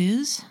where it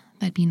is,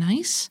 that'd be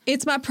nice.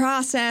 It's my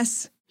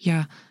process.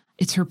 Yeah,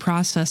 it's her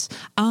process.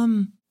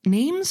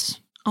 Names?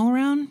 All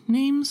around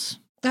names?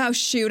 Oh,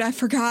 shoot, I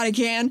forgot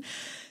again.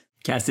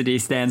 Cassidy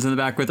stands in the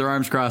back with her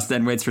arms crossed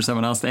and waits for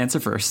someone else to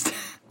answer first.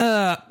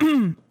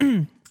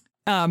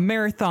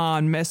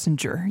 Marathon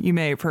Messenger. You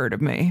may have heard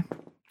of me.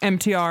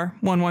 MTR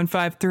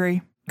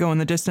 1153. Go in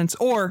the distance.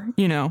 Or,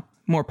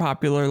 more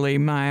popularly,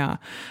 my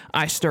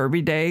Ice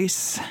Derby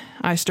days.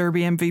 Ice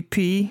Derby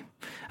MVP.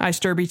 Ice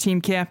Derby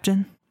team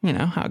captain. You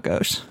know how it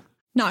goes.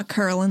 Not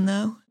curling,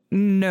 though.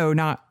 No,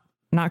 not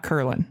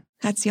curling.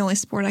 That's the only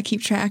sport I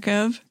keep track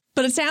of.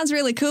 But it sounds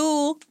really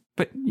cool.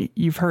 But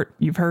you've heard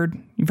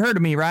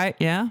of me, right?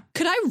 Yeah?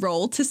 Could I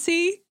roll to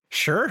see?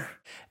 Sure.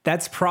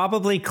 That's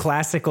probably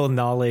classical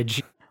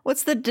knowledge.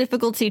 What's the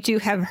difficulty to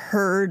have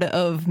heard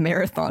of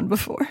Marathon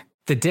before?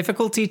 The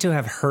difficulty to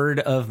have heard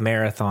of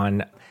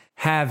Marathon.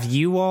 Have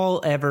you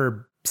all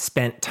ever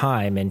spent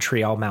time in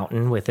Trial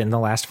Mountain within the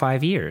last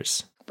 5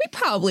 years? We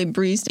probably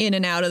breezed in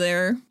and out of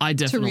there. I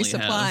definitely to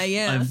resupply,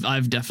 have. Yeah.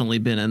 I've definitely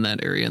been in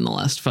that area in the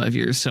last 5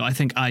 years, so I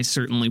think I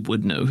certainly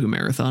would know who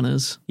Marathon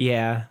is.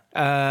 Yeah.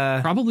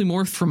 Probably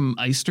more from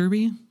Ice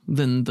Derby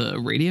than the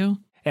radio.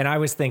 And I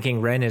was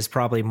thinking Ren has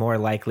probably more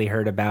likely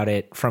heard about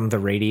it from the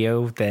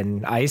radio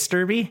than Ice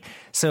Derby.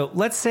 So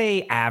let's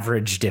say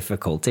average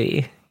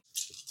difficulty.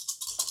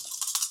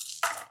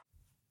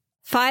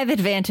 5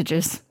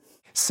 advantages.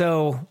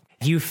 So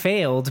you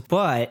failed,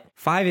 but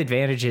 5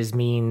 advantages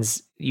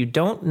means you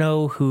don't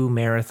know who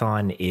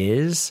Marathon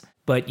is,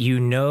 but you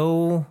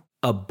know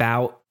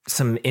about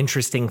some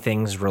interesting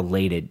things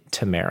related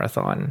to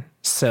Marathon.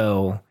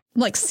 So,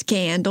 like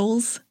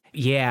scandals?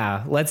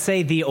 Yeah, let's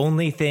say the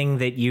only thing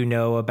that you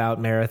know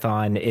about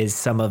Marathon is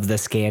some of the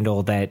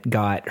scandal that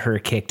got her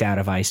kicked out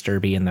of Ice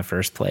Derby in the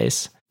first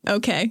place.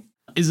 Okay.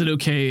 Is it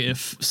okay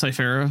if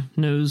Cyphera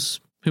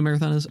knows who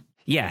Marathon is?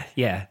 Yeah,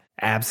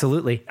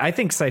 absolutely. I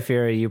think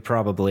Cyphera, you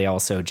probably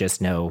also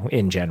just know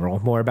in general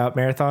more about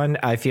Marathon.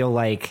 I feel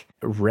like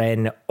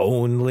Ren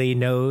only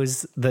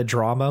knows the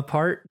drama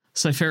part.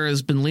 Cyphera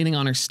has been leaning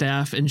on her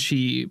staff, and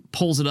she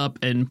pulls it up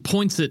and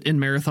points it in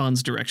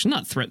Marathon's direction,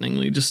 not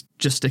threateningly, just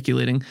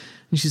gesticulating.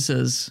 And she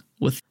says,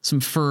 with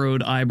some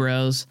furrowed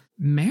eyebrows,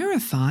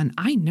 Marathon,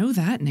 I know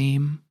that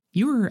name.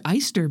 You were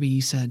Ice Derby,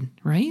 you said,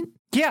 right?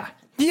 Yeah,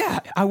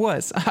 I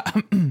was.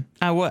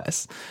 I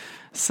was.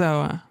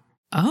 So,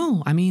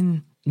 Oh, I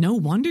mean, no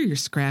wonder you're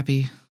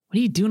scrappy. What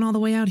are you doing all the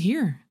way out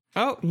here?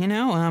 Oh,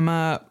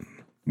 I'm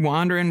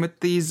wandering with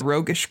these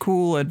roguish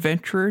cool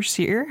adventurers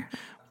here.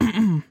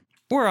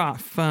 We're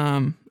off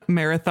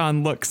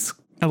Marathon looks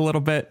a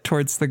little bit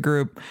towards the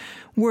group.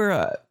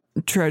 We're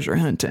treasure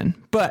hunting,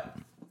 but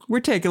we're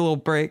taking a little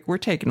break. We're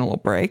taking a little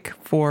break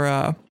for,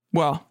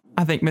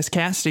 I think Miss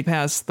Cassidy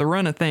has the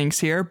run of things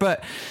here,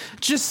 but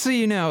just so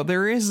you know,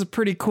 there is a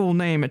pretty cool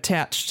name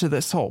attached to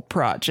this whole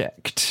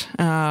project.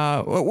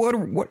 Yeah.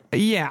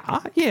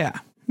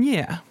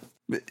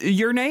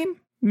 Your name,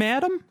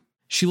 madam?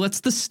 She lets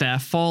the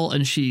staff fall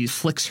and she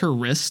flicks her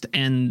wrist,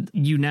 and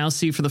you now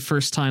see for the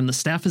first time the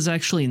staff is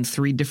actually in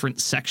 3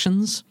 different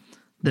sections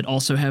that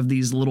also have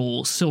these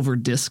little silver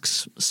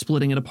discs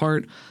splitting it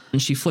apart. And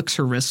she flicks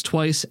her wrist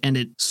twice and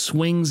it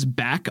swings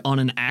back on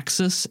an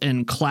axis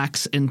and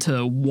clacks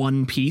into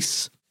one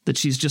piece that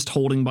she's just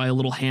holding by a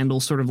little handle,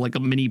 sort of like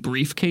a mini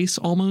briefcase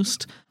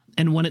almost.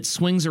 And when it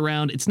swings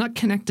around, it's not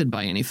connected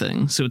by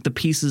anything. So the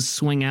pieces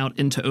swing out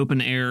into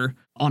open air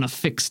on a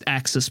fixed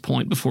axis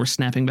point before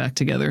snapping back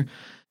together.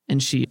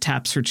 And she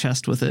taps her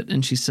chest with it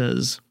and she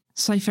says,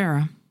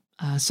 Cyphera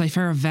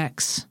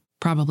Vex.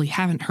 Probably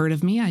haven't heard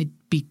of me. I'd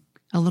be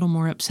a little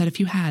more upset if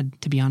you had,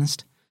 to be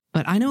honest.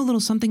 But I know a little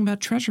something about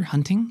treasure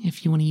hunting,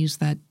 if you want to use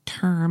that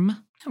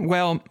term.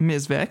 Well,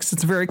 Ms. Vex,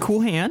 it's a very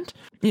cool hand.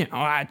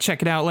 I'd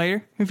check it out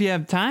later if you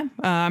have time.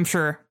 I'm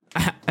sure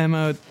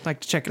Emma would like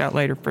to check it out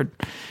later for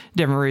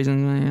different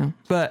reasons.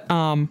 But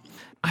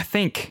I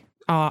think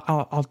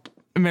I'll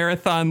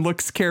Marathon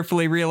looks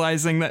carefully,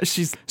 realizing that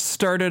she's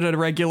started a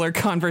regular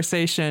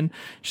conversation.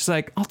 She's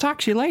like, I'll talk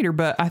to you later,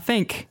 but I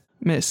think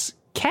Miss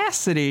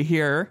Cassidy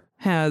here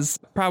has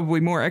probably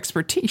more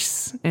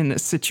expertise in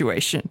this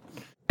situation.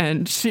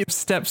 And she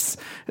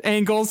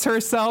angles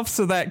herself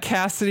so that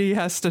Cassidy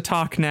has to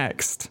talk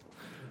next.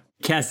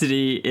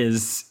 Cassidy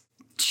is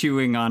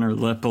chewing on her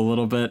lip a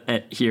little bit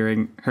at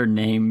hearing her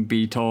name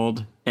be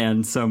told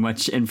and so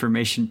much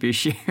information be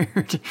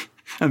shared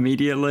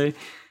immediately.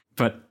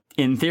 But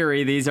in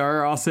theory, these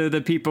are also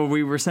the people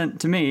we were sent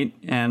to meet,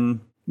 and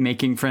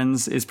making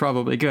friends is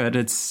probably good.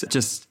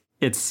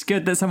 It's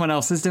good that someone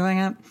else is doing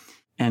it.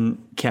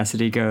 And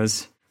Cassidy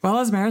goes, well,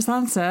 as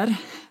Marathon said,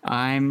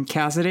 I'm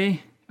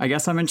Cassidy. I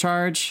guess I'm in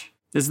charge.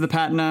 This is the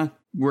Patna.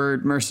 We're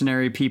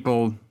mercenary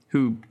people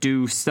who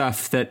do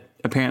stuff that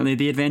apparently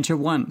the Adventure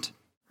want.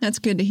 That's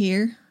good to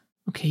hear.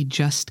 Okay,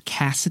 just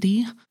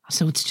Cassidy?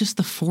 So it's just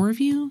the 4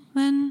 of you,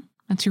 then?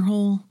 That's your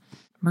whole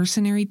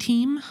mercenary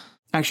team?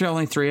 Actually,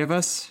 only 3 of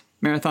us.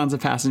 Marathon's a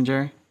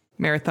passenger.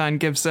 Marathon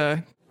gives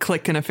a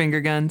click and a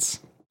finger guns.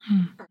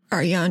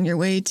 Are you on your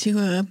way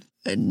to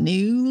a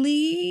new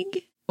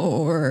league?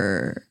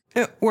 Or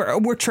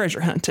we're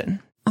treasure hunting.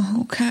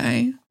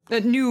 Okay. A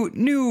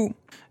new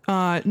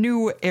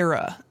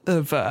era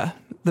of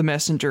the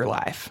messenger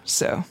life.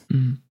 So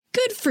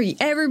good for you,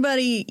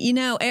 everybody.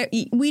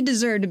 We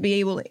deserve to be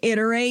able to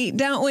iterate,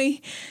 don't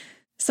we?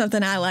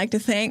 Something I like to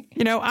think.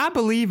 I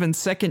believe in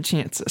second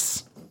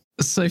chances.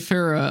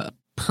 Cyphera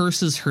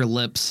purses her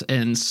lips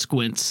and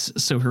squints,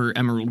 so her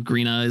emerald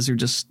green eyes are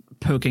just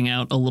poking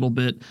out a little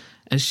bit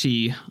as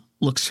she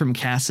looks from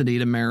Cassidy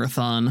to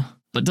Marathon,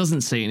 but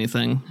doesn't say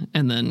anything,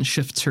 and then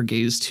shifts her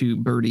gaze to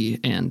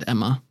Birdie and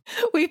Emma.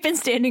 We've been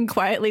standing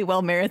quietly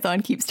while Marathon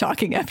keeps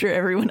talking after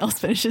everyone else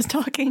finishes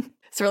talking.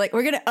 So we're like,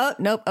 we're going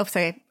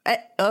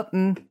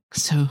to,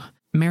 So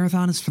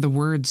Marathon is for the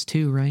words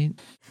too, right?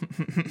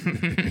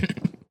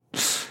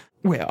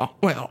 Well.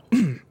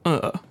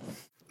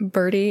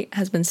 Birdie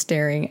has been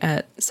staring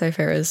at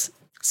Cyphera's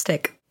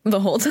stick the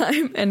whole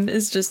time and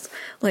is just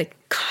like,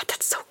 God,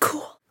 that's so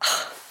cool.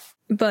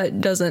 But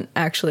doesn't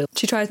actually.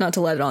 She tries not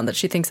to let it on that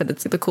she thinks that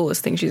it's the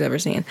coolest thing she's ever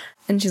seen.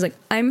 And she's like,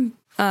 I'm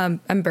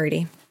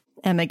Birdie.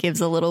 Emma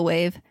gives a little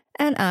wave.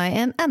 And I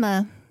am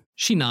Emma.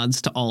 She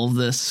nods to all of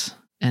this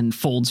and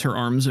folds her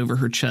arms over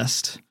her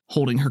chest,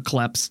 holding her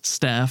collapsed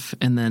staff,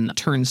 and then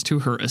turns to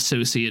her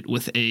associate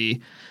with a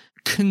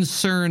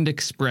concerned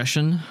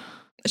expression.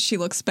 She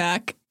looks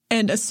back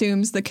and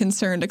assumes the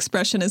concerned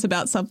expression is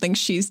about something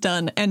she's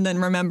done, and then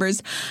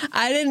remembers,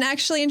 I didn't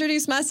actually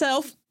introduce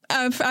myself.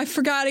 I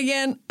forgot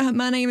again.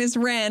 My name is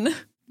Ren.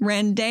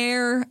 Ren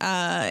Dare,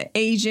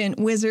 agent,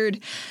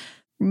 wizard,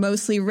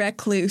 mostly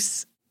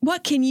recluse.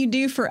 What can you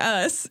do for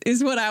us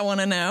is what I want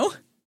to know.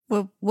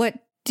 Well, what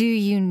do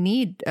you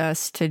need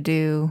us to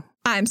do?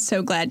 I'm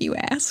so glad you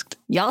asked.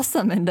 Y'all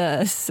summoned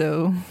us,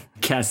 so...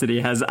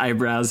 Cassidy has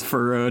eyebrows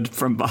furrowed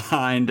from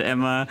behind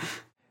Emma.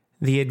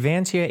 The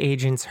Advantia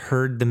agents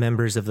herd the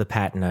members of the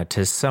Patna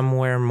to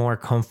somewhere more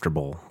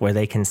comfortable where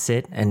they can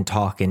sit and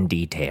talk in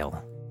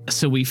detail.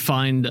 So we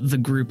find the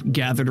group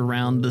gathered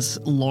around this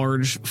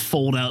large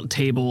fold-out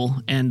table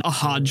and a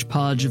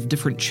hodgepodge of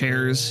different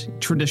chairs,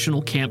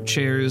 traditional camp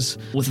chairs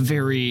with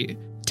very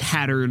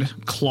tattered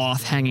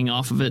cloth hanging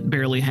off of it,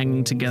 barely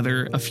hanging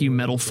together, a few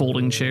metal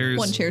folding chairs.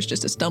 One chair's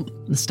just a stump.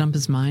 The stump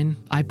is mine.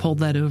 I pulled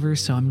that over,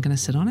 so I'm going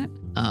to sit on it.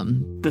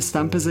 The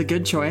stump is a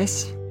good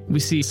choice. We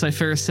see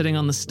Cyphera sitting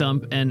on the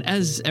stump, and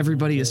as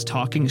everybody is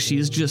talking,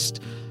 she's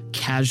just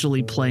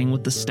casually playing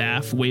with the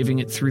staff, waving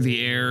it through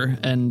the air,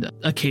 and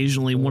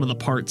occasionally one of the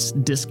parts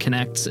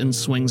disconnects and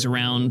swings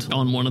around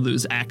on one of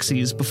those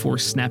axes before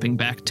snapping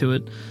back to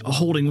it,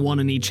 holding one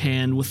in each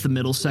hand with the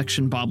middle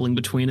section bobbling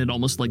between it,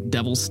 almost like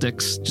devil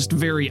sticks, just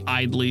very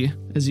idly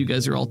as you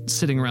guys are all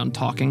sitting around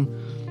talking.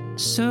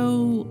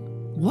 So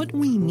what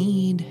we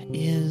need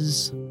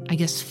is, I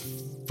guess,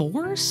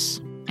 force?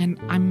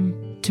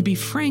 And to be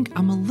frank,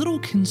 I'm a little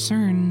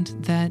concerned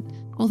that,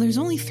 well, there's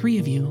only 3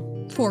 of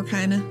you. 4,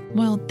 kinda.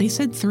 Well, they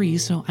said 3,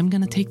 so I'm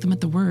gonna take them at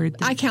the word.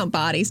 I count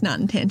bodies, not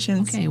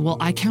intentions. Okay, well,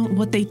 I count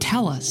what they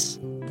tell us.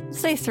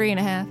 Say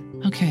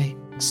 3.5. Okay,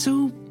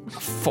 so...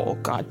 Full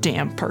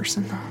goddamn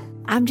person.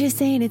 I'm just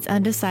saying it's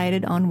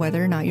undecided on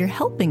whether or not you're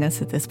helping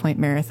us at this point,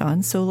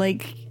 Marathon. So,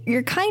 like,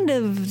 you're kind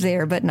of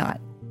there, but not.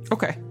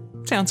 Okay,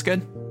 sounds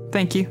good.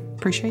 Thank you.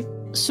 Appreciate.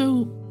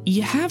 So,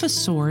 you have a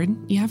sword,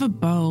 you have a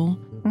bow,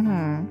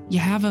 you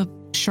have a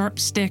sharp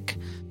stick.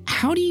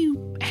 How do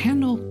you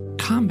handle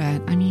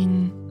combat? I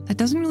mean, that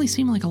doesn't really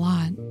seem like a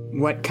lot.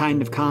 What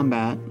kind of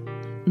combat?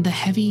 The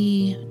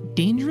heavy,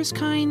 dangerous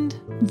kind?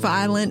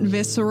 Violent,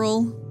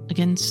 visceral.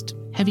 Against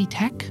heavy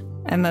tech?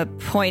 Emma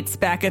points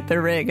back at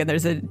the rig, and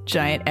there's a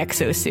giant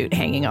exosuit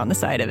hanging on the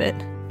side of it.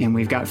 And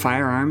we've got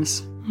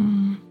firearms.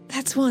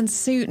 That's one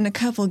suit and a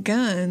couple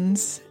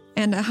guns.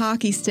 And a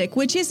hockey stick,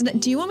 which is...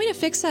 Do you want me to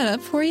fix that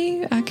up for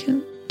you? I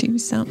can do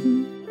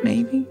something,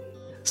 maybe.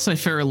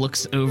 Cyphera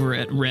looks over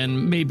at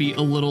Ren, maybe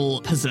a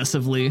little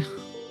possessively,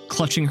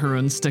 clutching her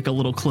own stick a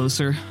little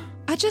closer.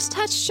 I just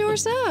touched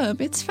yours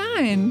up. It's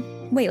fine.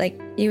 Wait, like,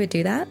 you would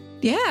do that?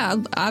 Yeah,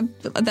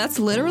 that's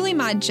literally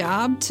my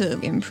job, to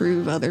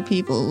improve other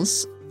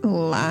people's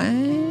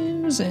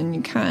lives.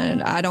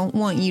 And I don't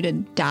want you to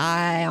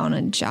die on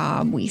a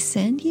job we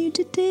send you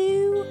to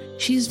do.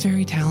 She's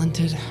very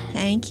talented.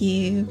 Thank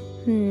you.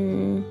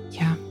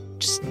 Yeah,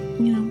 just,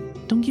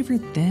 don't give her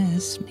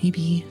this,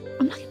 maybe.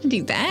 I'm not gonna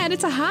do that.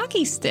 It's a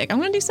hockey stick. I'm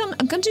gonna do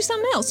something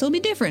else. It'll be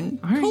different.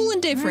 All right, cool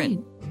and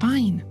different. All right,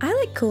 fine. I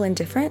like cool and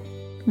different.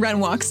 Ren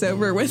walks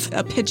over with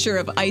a pitcher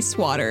of ice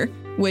water,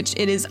 which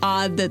it is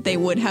odd that they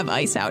would have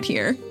ice out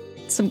here.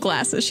 Some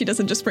glasses. She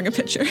doesn't just bring a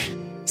pitcher.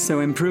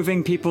 So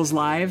improving people's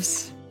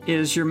lives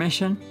is your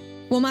mission?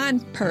 Well,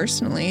 mine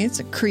personally, it's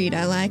a creed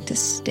I like to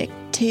stick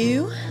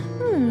to.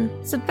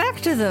 So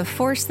back to the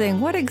force thing.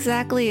 What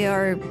exactly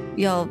are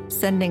y'all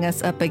sending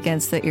us up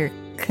against that you're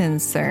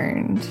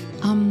concerned?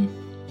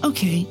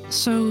 Okay,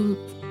 so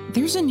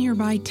there's a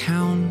nearby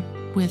town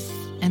with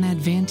an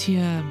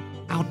Advantia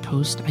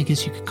outpost, I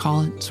guess you could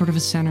call it, sort of a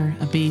center,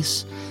 a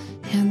base.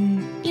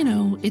 And,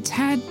 it's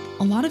had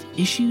a lot of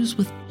issues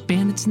with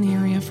bandits in the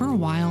area for a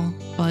while,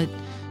 but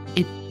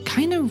it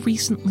kind of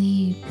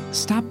recently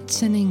stopped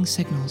sending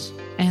signals.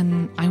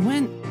 And I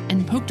went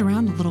and poked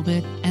around a little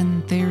bit,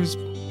 and there's,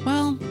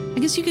 well, I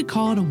guess you could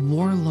call it a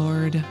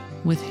warlord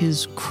with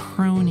his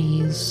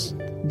cronies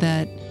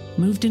that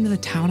moved into the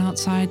town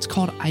outside. It's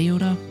called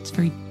Iota. It's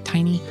very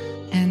tiny.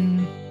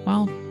 And,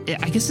 well,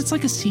 I guess it's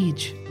like a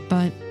siege,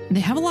 but they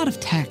have a lot of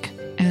tech.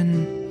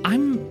 And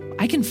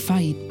I can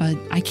fight, but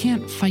I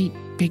can't fight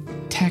big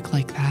tech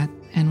like that.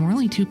 And we're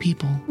only 2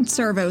 people.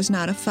 Servo's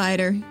not a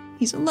fighter.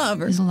 He's a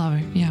lover. He's a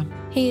lover, yeah.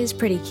 He is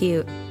pretty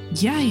cute.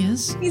 Yeah, he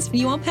is.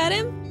 You want to pet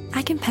him?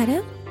 I can pet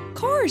him? Of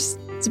course.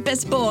 He's the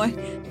best boy.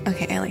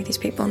 Okay, I like these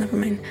people. Never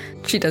mind.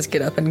 She does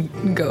get up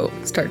and go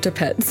start to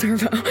pet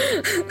Servo.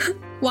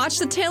 Watch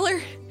the tiller.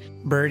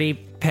 Birdie,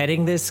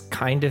 petting this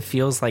kind of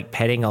feels like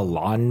petting a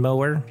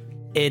lawnmower.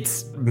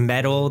 It's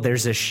metal,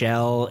 there's a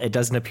shell, it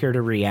doesn't appear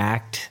to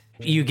react.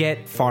 You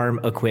get farm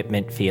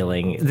equipment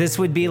feeling. This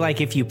would be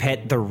like if you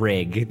pet the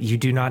rig. You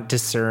do not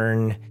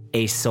discern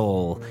a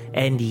soul.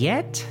 And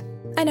yet...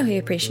 I know he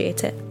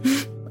appreciates it.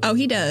 Oh,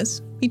 he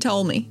does. He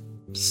told me.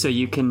 So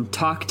you can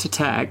talk to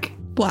tech.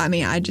 Well, I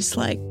mean, I just,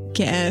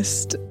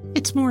 guessed.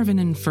 It's more of an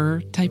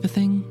infer type of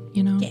thing,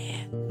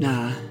 Yeah.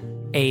 Nah.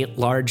 A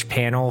large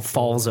panel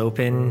falls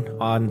open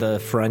on the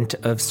front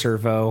of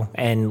Servo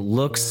and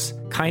looks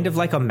kind of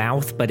like a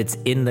mouth, but it's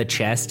in the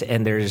chest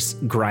and there's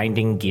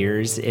grinding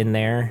gears in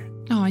there.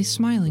 Oh, he's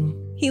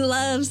smiling. He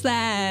loves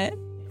that.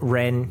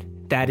 Ren,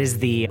 that is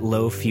the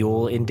low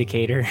fuel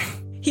indicator.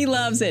 He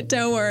loves it.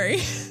 Don't worry.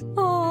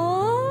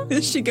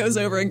 Aww. She goes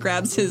over and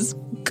grabs his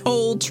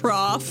cold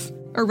trough,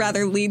 or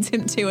rather leads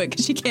him to it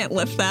because she can't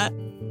lift that.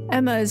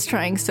 Emma is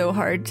trying so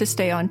hard to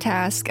stay on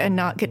task and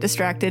not get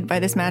distracted by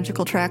this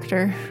magical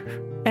tractor.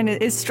 And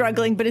it is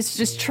struggling, but it's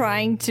just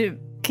trying to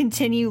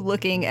continue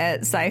looking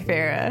at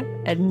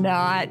Cyphera and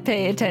not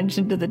pay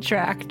attention to the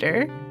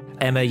tractor.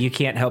 Emma, you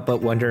can't help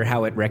but wonder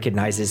how it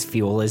recognizes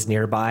fuel is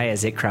nearby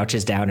as it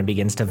crouches down and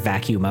begins to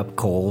vacuum up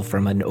coal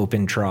from an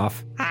open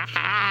trough.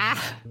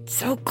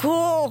 So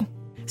cool.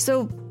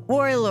 So,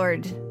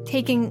 Warlord,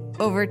 taking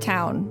over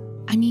town.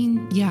 I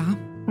mean, yeah.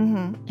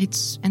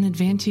 It's an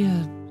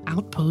Advantia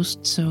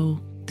outpost,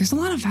 so there's a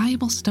lot of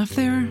valuable stuff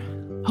there.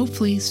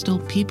 Hopefully still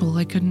people.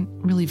 I couldn't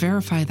really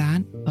verify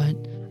that, but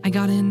I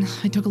got in,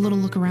 I took a little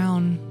look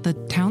around. The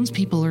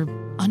townspeople are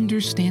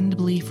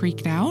understandably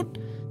freaked out,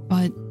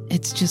 but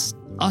it's just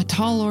a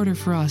tall order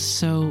for us,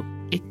 so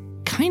it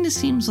kind of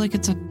seems like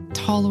it's a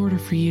tall order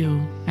for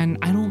you. And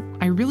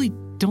I really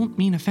don't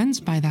mean offense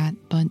by that,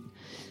 but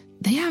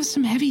they have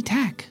some heavy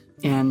tech.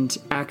 And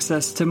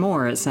access to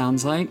more, it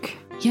sounds like.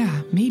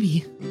 Yeah,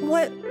 maybe.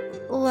 What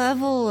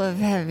level of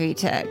heavy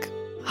tech?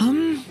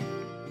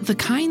 The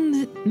kind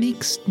that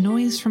makes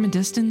noise from a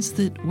distance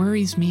that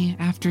worries me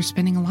after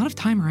spending a lot of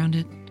time around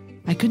it.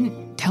 I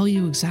couldn't tell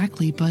you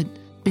exactly, but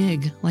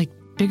big, like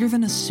bigger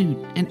than a suit,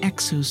 an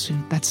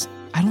exosuit.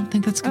 I don't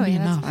think that's gonna be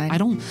enough.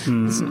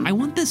 Listen, I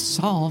want this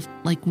solved.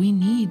 Like, we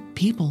need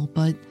people,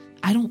 but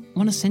I don't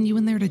want to send you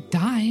in there to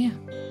die.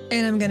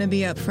 And I'm gonna be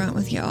upfront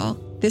with y'all.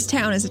 This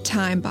town is a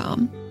time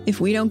bomb. If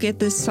we don't get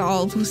this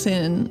solved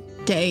within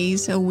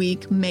days, a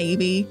week,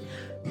 maybe,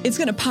 it's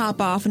gonna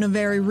pop off in a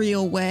very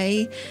real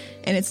way,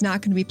 and it's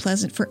not gonna be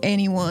pleasant for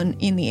anyone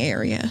in the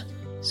area.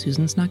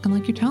 Susan's not gonna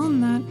like you telling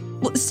that.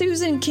 Well,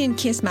 Susan can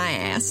kiss my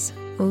ass.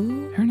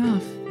 Ooh. Fair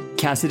enough.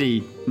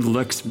 Cassidy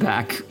looks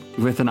back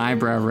with an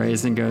eyebrow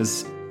raised and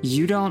goes,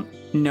 "You don't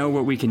know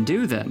what we can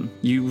do then.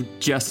 You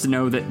just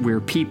know that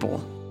we're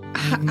people."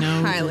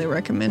 Highly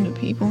recommended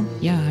people.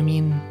 Yeah, I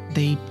mean,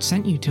 they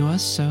sent you to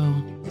us, so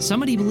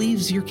somebody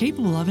believes you're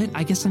capable of it.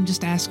 I guess I'm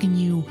just asking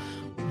you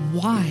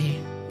why.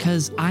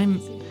 Because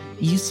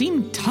you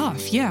seem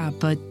tough, yeah,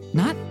 but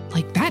not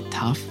like that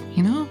tough,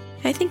 you know?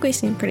 I think we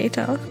seem pretty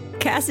tough.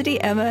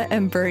 Cassidy, Emma,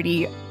 and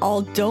Birdie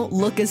all don't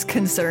look as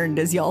concerned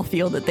as y'all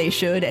feel that they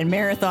should, and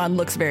Marathon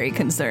looks very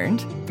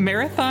concerned.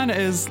 Marathon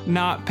is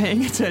not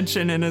paying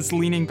attention and is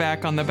leaning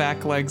back on the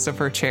back legs of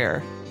her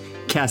chair.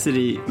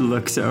 Cassidy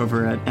looks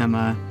over at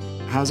Emma.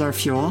 "How's our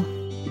fuel?"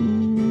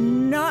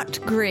 Not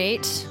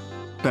great.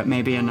 But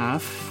maybe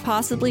enough?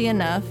 Possibly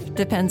enough.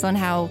 Depends on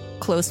how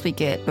close we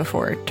get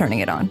before turning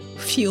it on.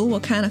 Fuel?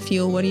 What kind of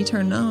fuel? What are you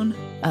turning on?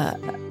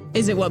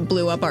 Is it what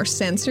blew up our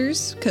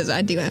sensors? Because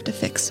I do have to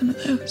fix some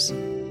of those.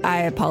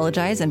 I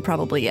apologize, and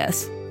probably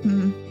yes.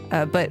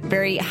 But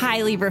very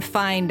highly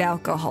refined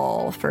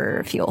alcohol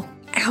for fuel.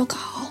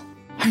 Alcohol?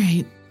 All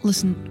right,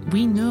 listen,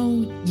 we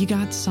know you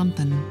got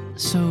something,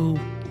 so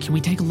can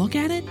we take a look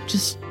at it?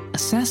 Just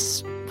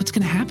assess what's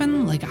going to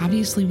happen? Like,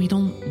 obviously we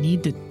don't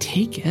need to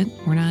take it.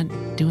 We're not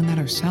doing that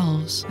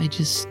ourselves.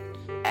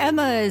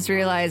 Emma is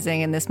realizing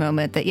in this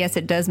moment that, yes,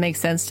 it does make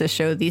sense to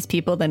show these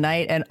people the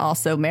night, and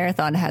also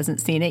Marathon hasn't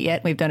seen it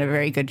yet. We've done a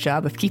very good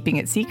job of keeping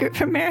it secret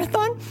from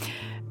Marathon,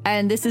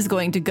 and this is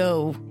going to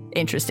go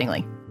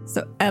interestingly.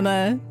 So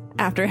Emma,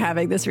 after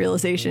having this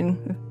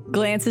realization,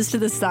 glances to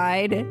the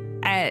side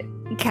at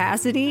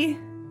Cassidy,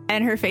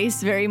 and her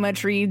face very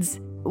much reads,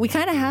 "We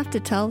kind of have to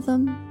tell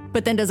them,"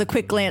 but then does a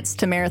quick glance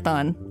to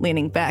Marathon,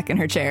 leaning back in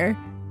her chair,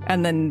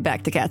 and then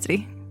back to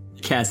Cassidy.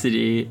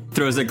 Cassidy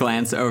throws a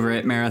glance over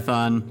at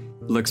Marathon,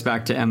 looks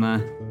back to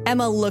Emma.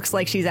 Emma looks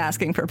like she's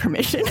asking for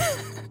permission.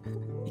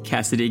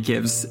 Cassidy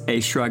gives a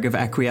shrug of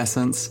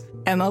acquiescence.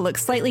 Emma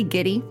looks slightly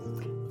giddy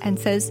and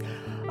says,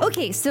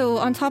 "Okay, so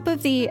on top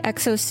of the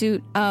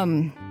exosuit,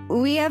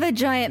 we have a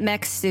giant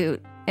mech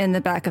suit in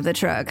the back of the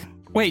truck."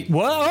 Wait,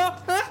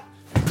 what?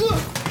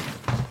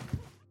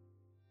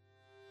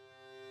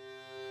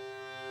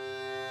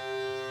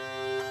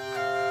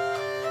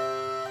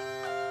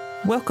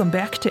 Welcome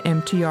back to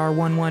MTR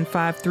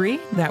 1153.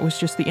 That was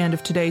just the end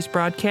of today's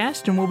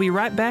broadcast, and we'll be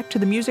right back to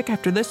the music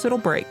after this little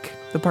break.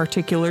 The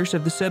particulars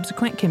of the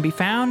subsequent can be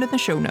found in the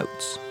show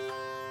notes.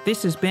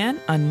 This has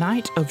been A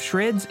Night of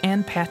Shreds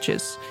and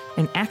Patches,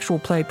 an actual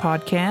play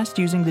podcast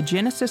using the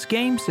Genesis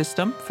game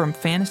system from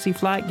Fantasy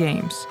Flight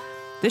Games.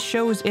 This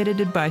show is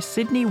edited by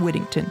Sydney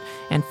Whittington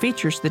and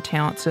features the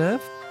talents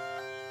of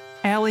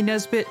Allie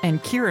Nesbitt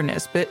and Kira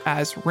Nesbitt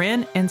as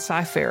Ren and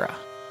Cyphera.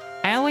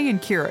 Allie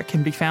and Kira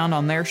can be found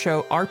on their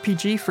show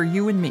RPG for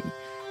You and Me,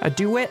 a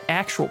duet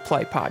actual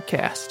play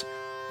podcast.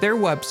 Their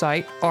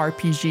website,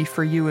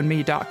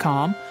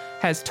 rpgforyouandme.com,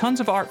 has tons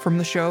of art from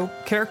the show,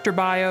 character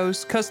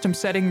bios, custom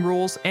setting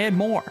rules, and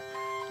more.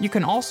 You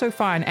can also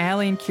find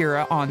Allie and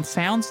Kira on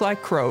Sounds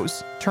Like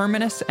Crows,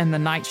 Terminus, and the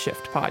Night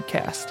Shift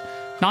podcast.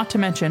 Not to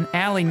mention,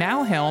 Allie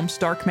now helms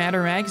Dark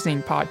Matter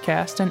Magazine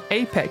podcast and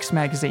Apex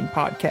Magazine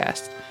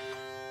podcast.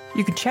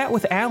 You can chat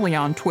with Allie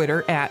on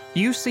Twitter at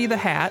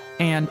YouSeeTheHat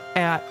and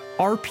at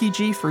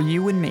RPG for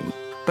You and Me.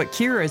 But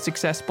Kira is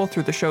accessible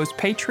through the show's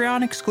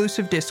Patreon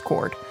exclusive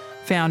Discord,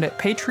 found at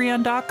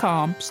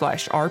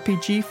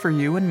patreon.com/RPG for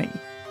You and Me.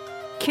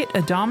 Kit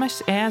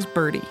Adamus as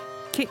Birdie.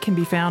 Kit can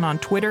be found on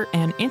Twitter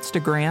and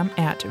Instagram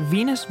at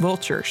Venus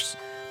Vultures.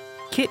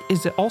 Kit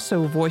is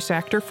also a voice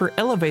actor for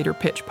Elevator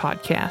Pitch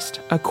Podcast,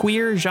 a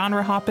queer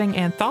genre-hopping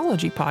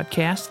anthology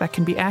podcast that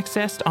can be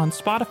accessed on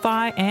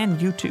Spotify and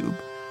YouTube.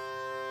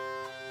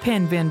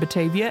 Penn Van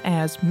Batavia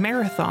as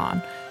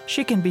Marathon.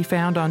 She can be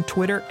found on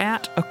Twitter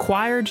at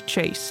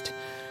AcquiredChaste.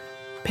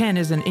 Penn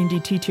is an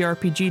indie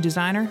TTRPG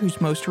designer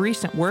whose most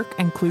recent work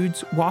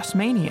includes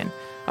Waspmanian,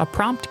 a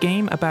prompt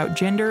game about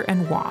gender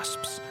and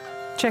wasps.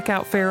 Check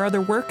out fair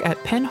other work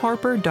at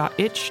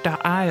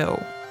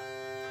penharper.itch.io.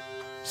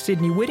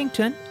 Sydney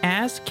Whittington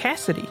as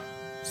Cassidy.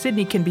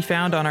 Sydney can be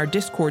found on our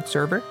Discord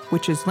server,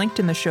 which is linked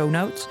in the show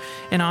notes,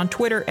 and on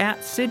Twitter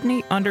at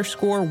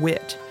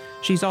Sydney_Wit.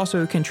 She's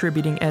also a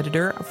contributing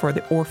editor for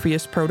the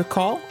Orpheus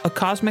Protocol, a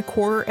cosmic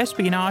horror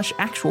espionage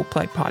actual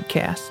play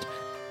podcast.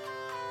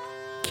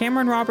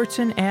 Cameron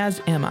Robertson as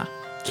Emma.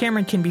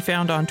 Cameron can be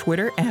found on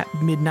Twitter at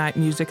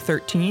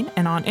MidnightMusic13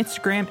 and on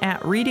Instagram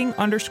at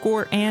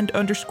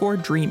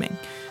reading_and_dreaming.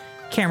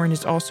 Cameron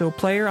is also a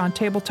player on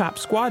Tabletop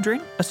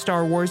Squadron, a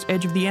Star Wars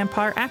Edge of the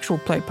Empire actual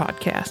play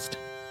podcast.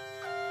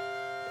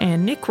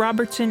 And Nick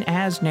Robertson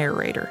as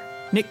narrator.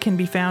 Nick can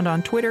be found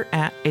on Twitter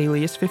at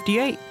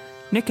Alias58.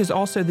 Nick is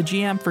also the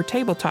GM for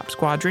Tabletop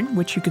Squadron,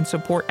 which you can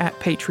support at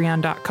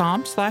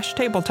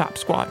patreon.com/Tabletop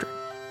Squadron.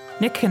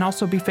 Nick can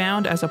also be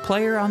found as a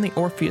player on the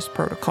Orpheus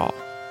Protocol.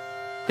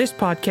 This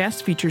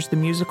podcast features the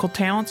musical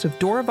talents of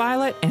Dora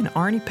Violet and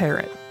Arnie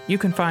Parrott. You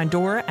can find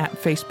Dora at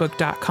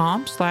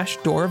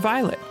facebook.com/Dora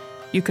Violet.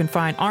 You can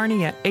find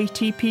Arnie at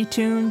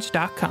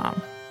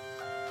atptunes.com.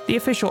 The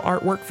official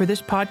artwork for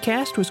this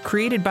podcast was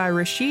created by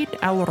Rashid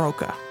Al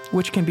Roca,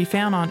 which can be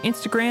found on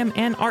Instagram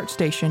and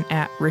ArtStation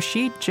at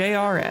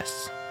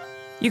RashidJRS.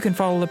 You can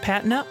follow the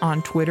Patna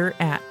on Twitter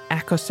at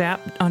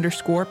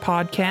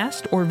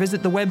 @ACOSAP_podcast or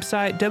visit the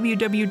website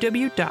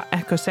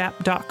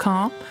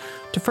www.acosap.com.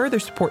 To further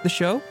support the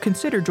show,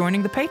 consider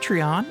joining the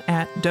Patreon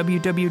at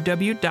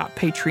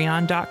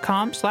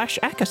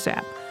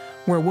www.patreon.com/ACOSAP,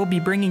 where we'll be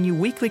bringing you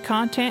weekly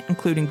content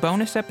including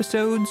bonus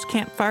episodes,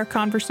 campfire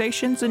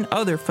conversations, and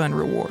other fun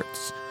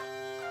rewards.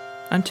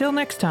 Until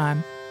next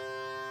time,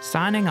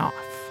 signing off.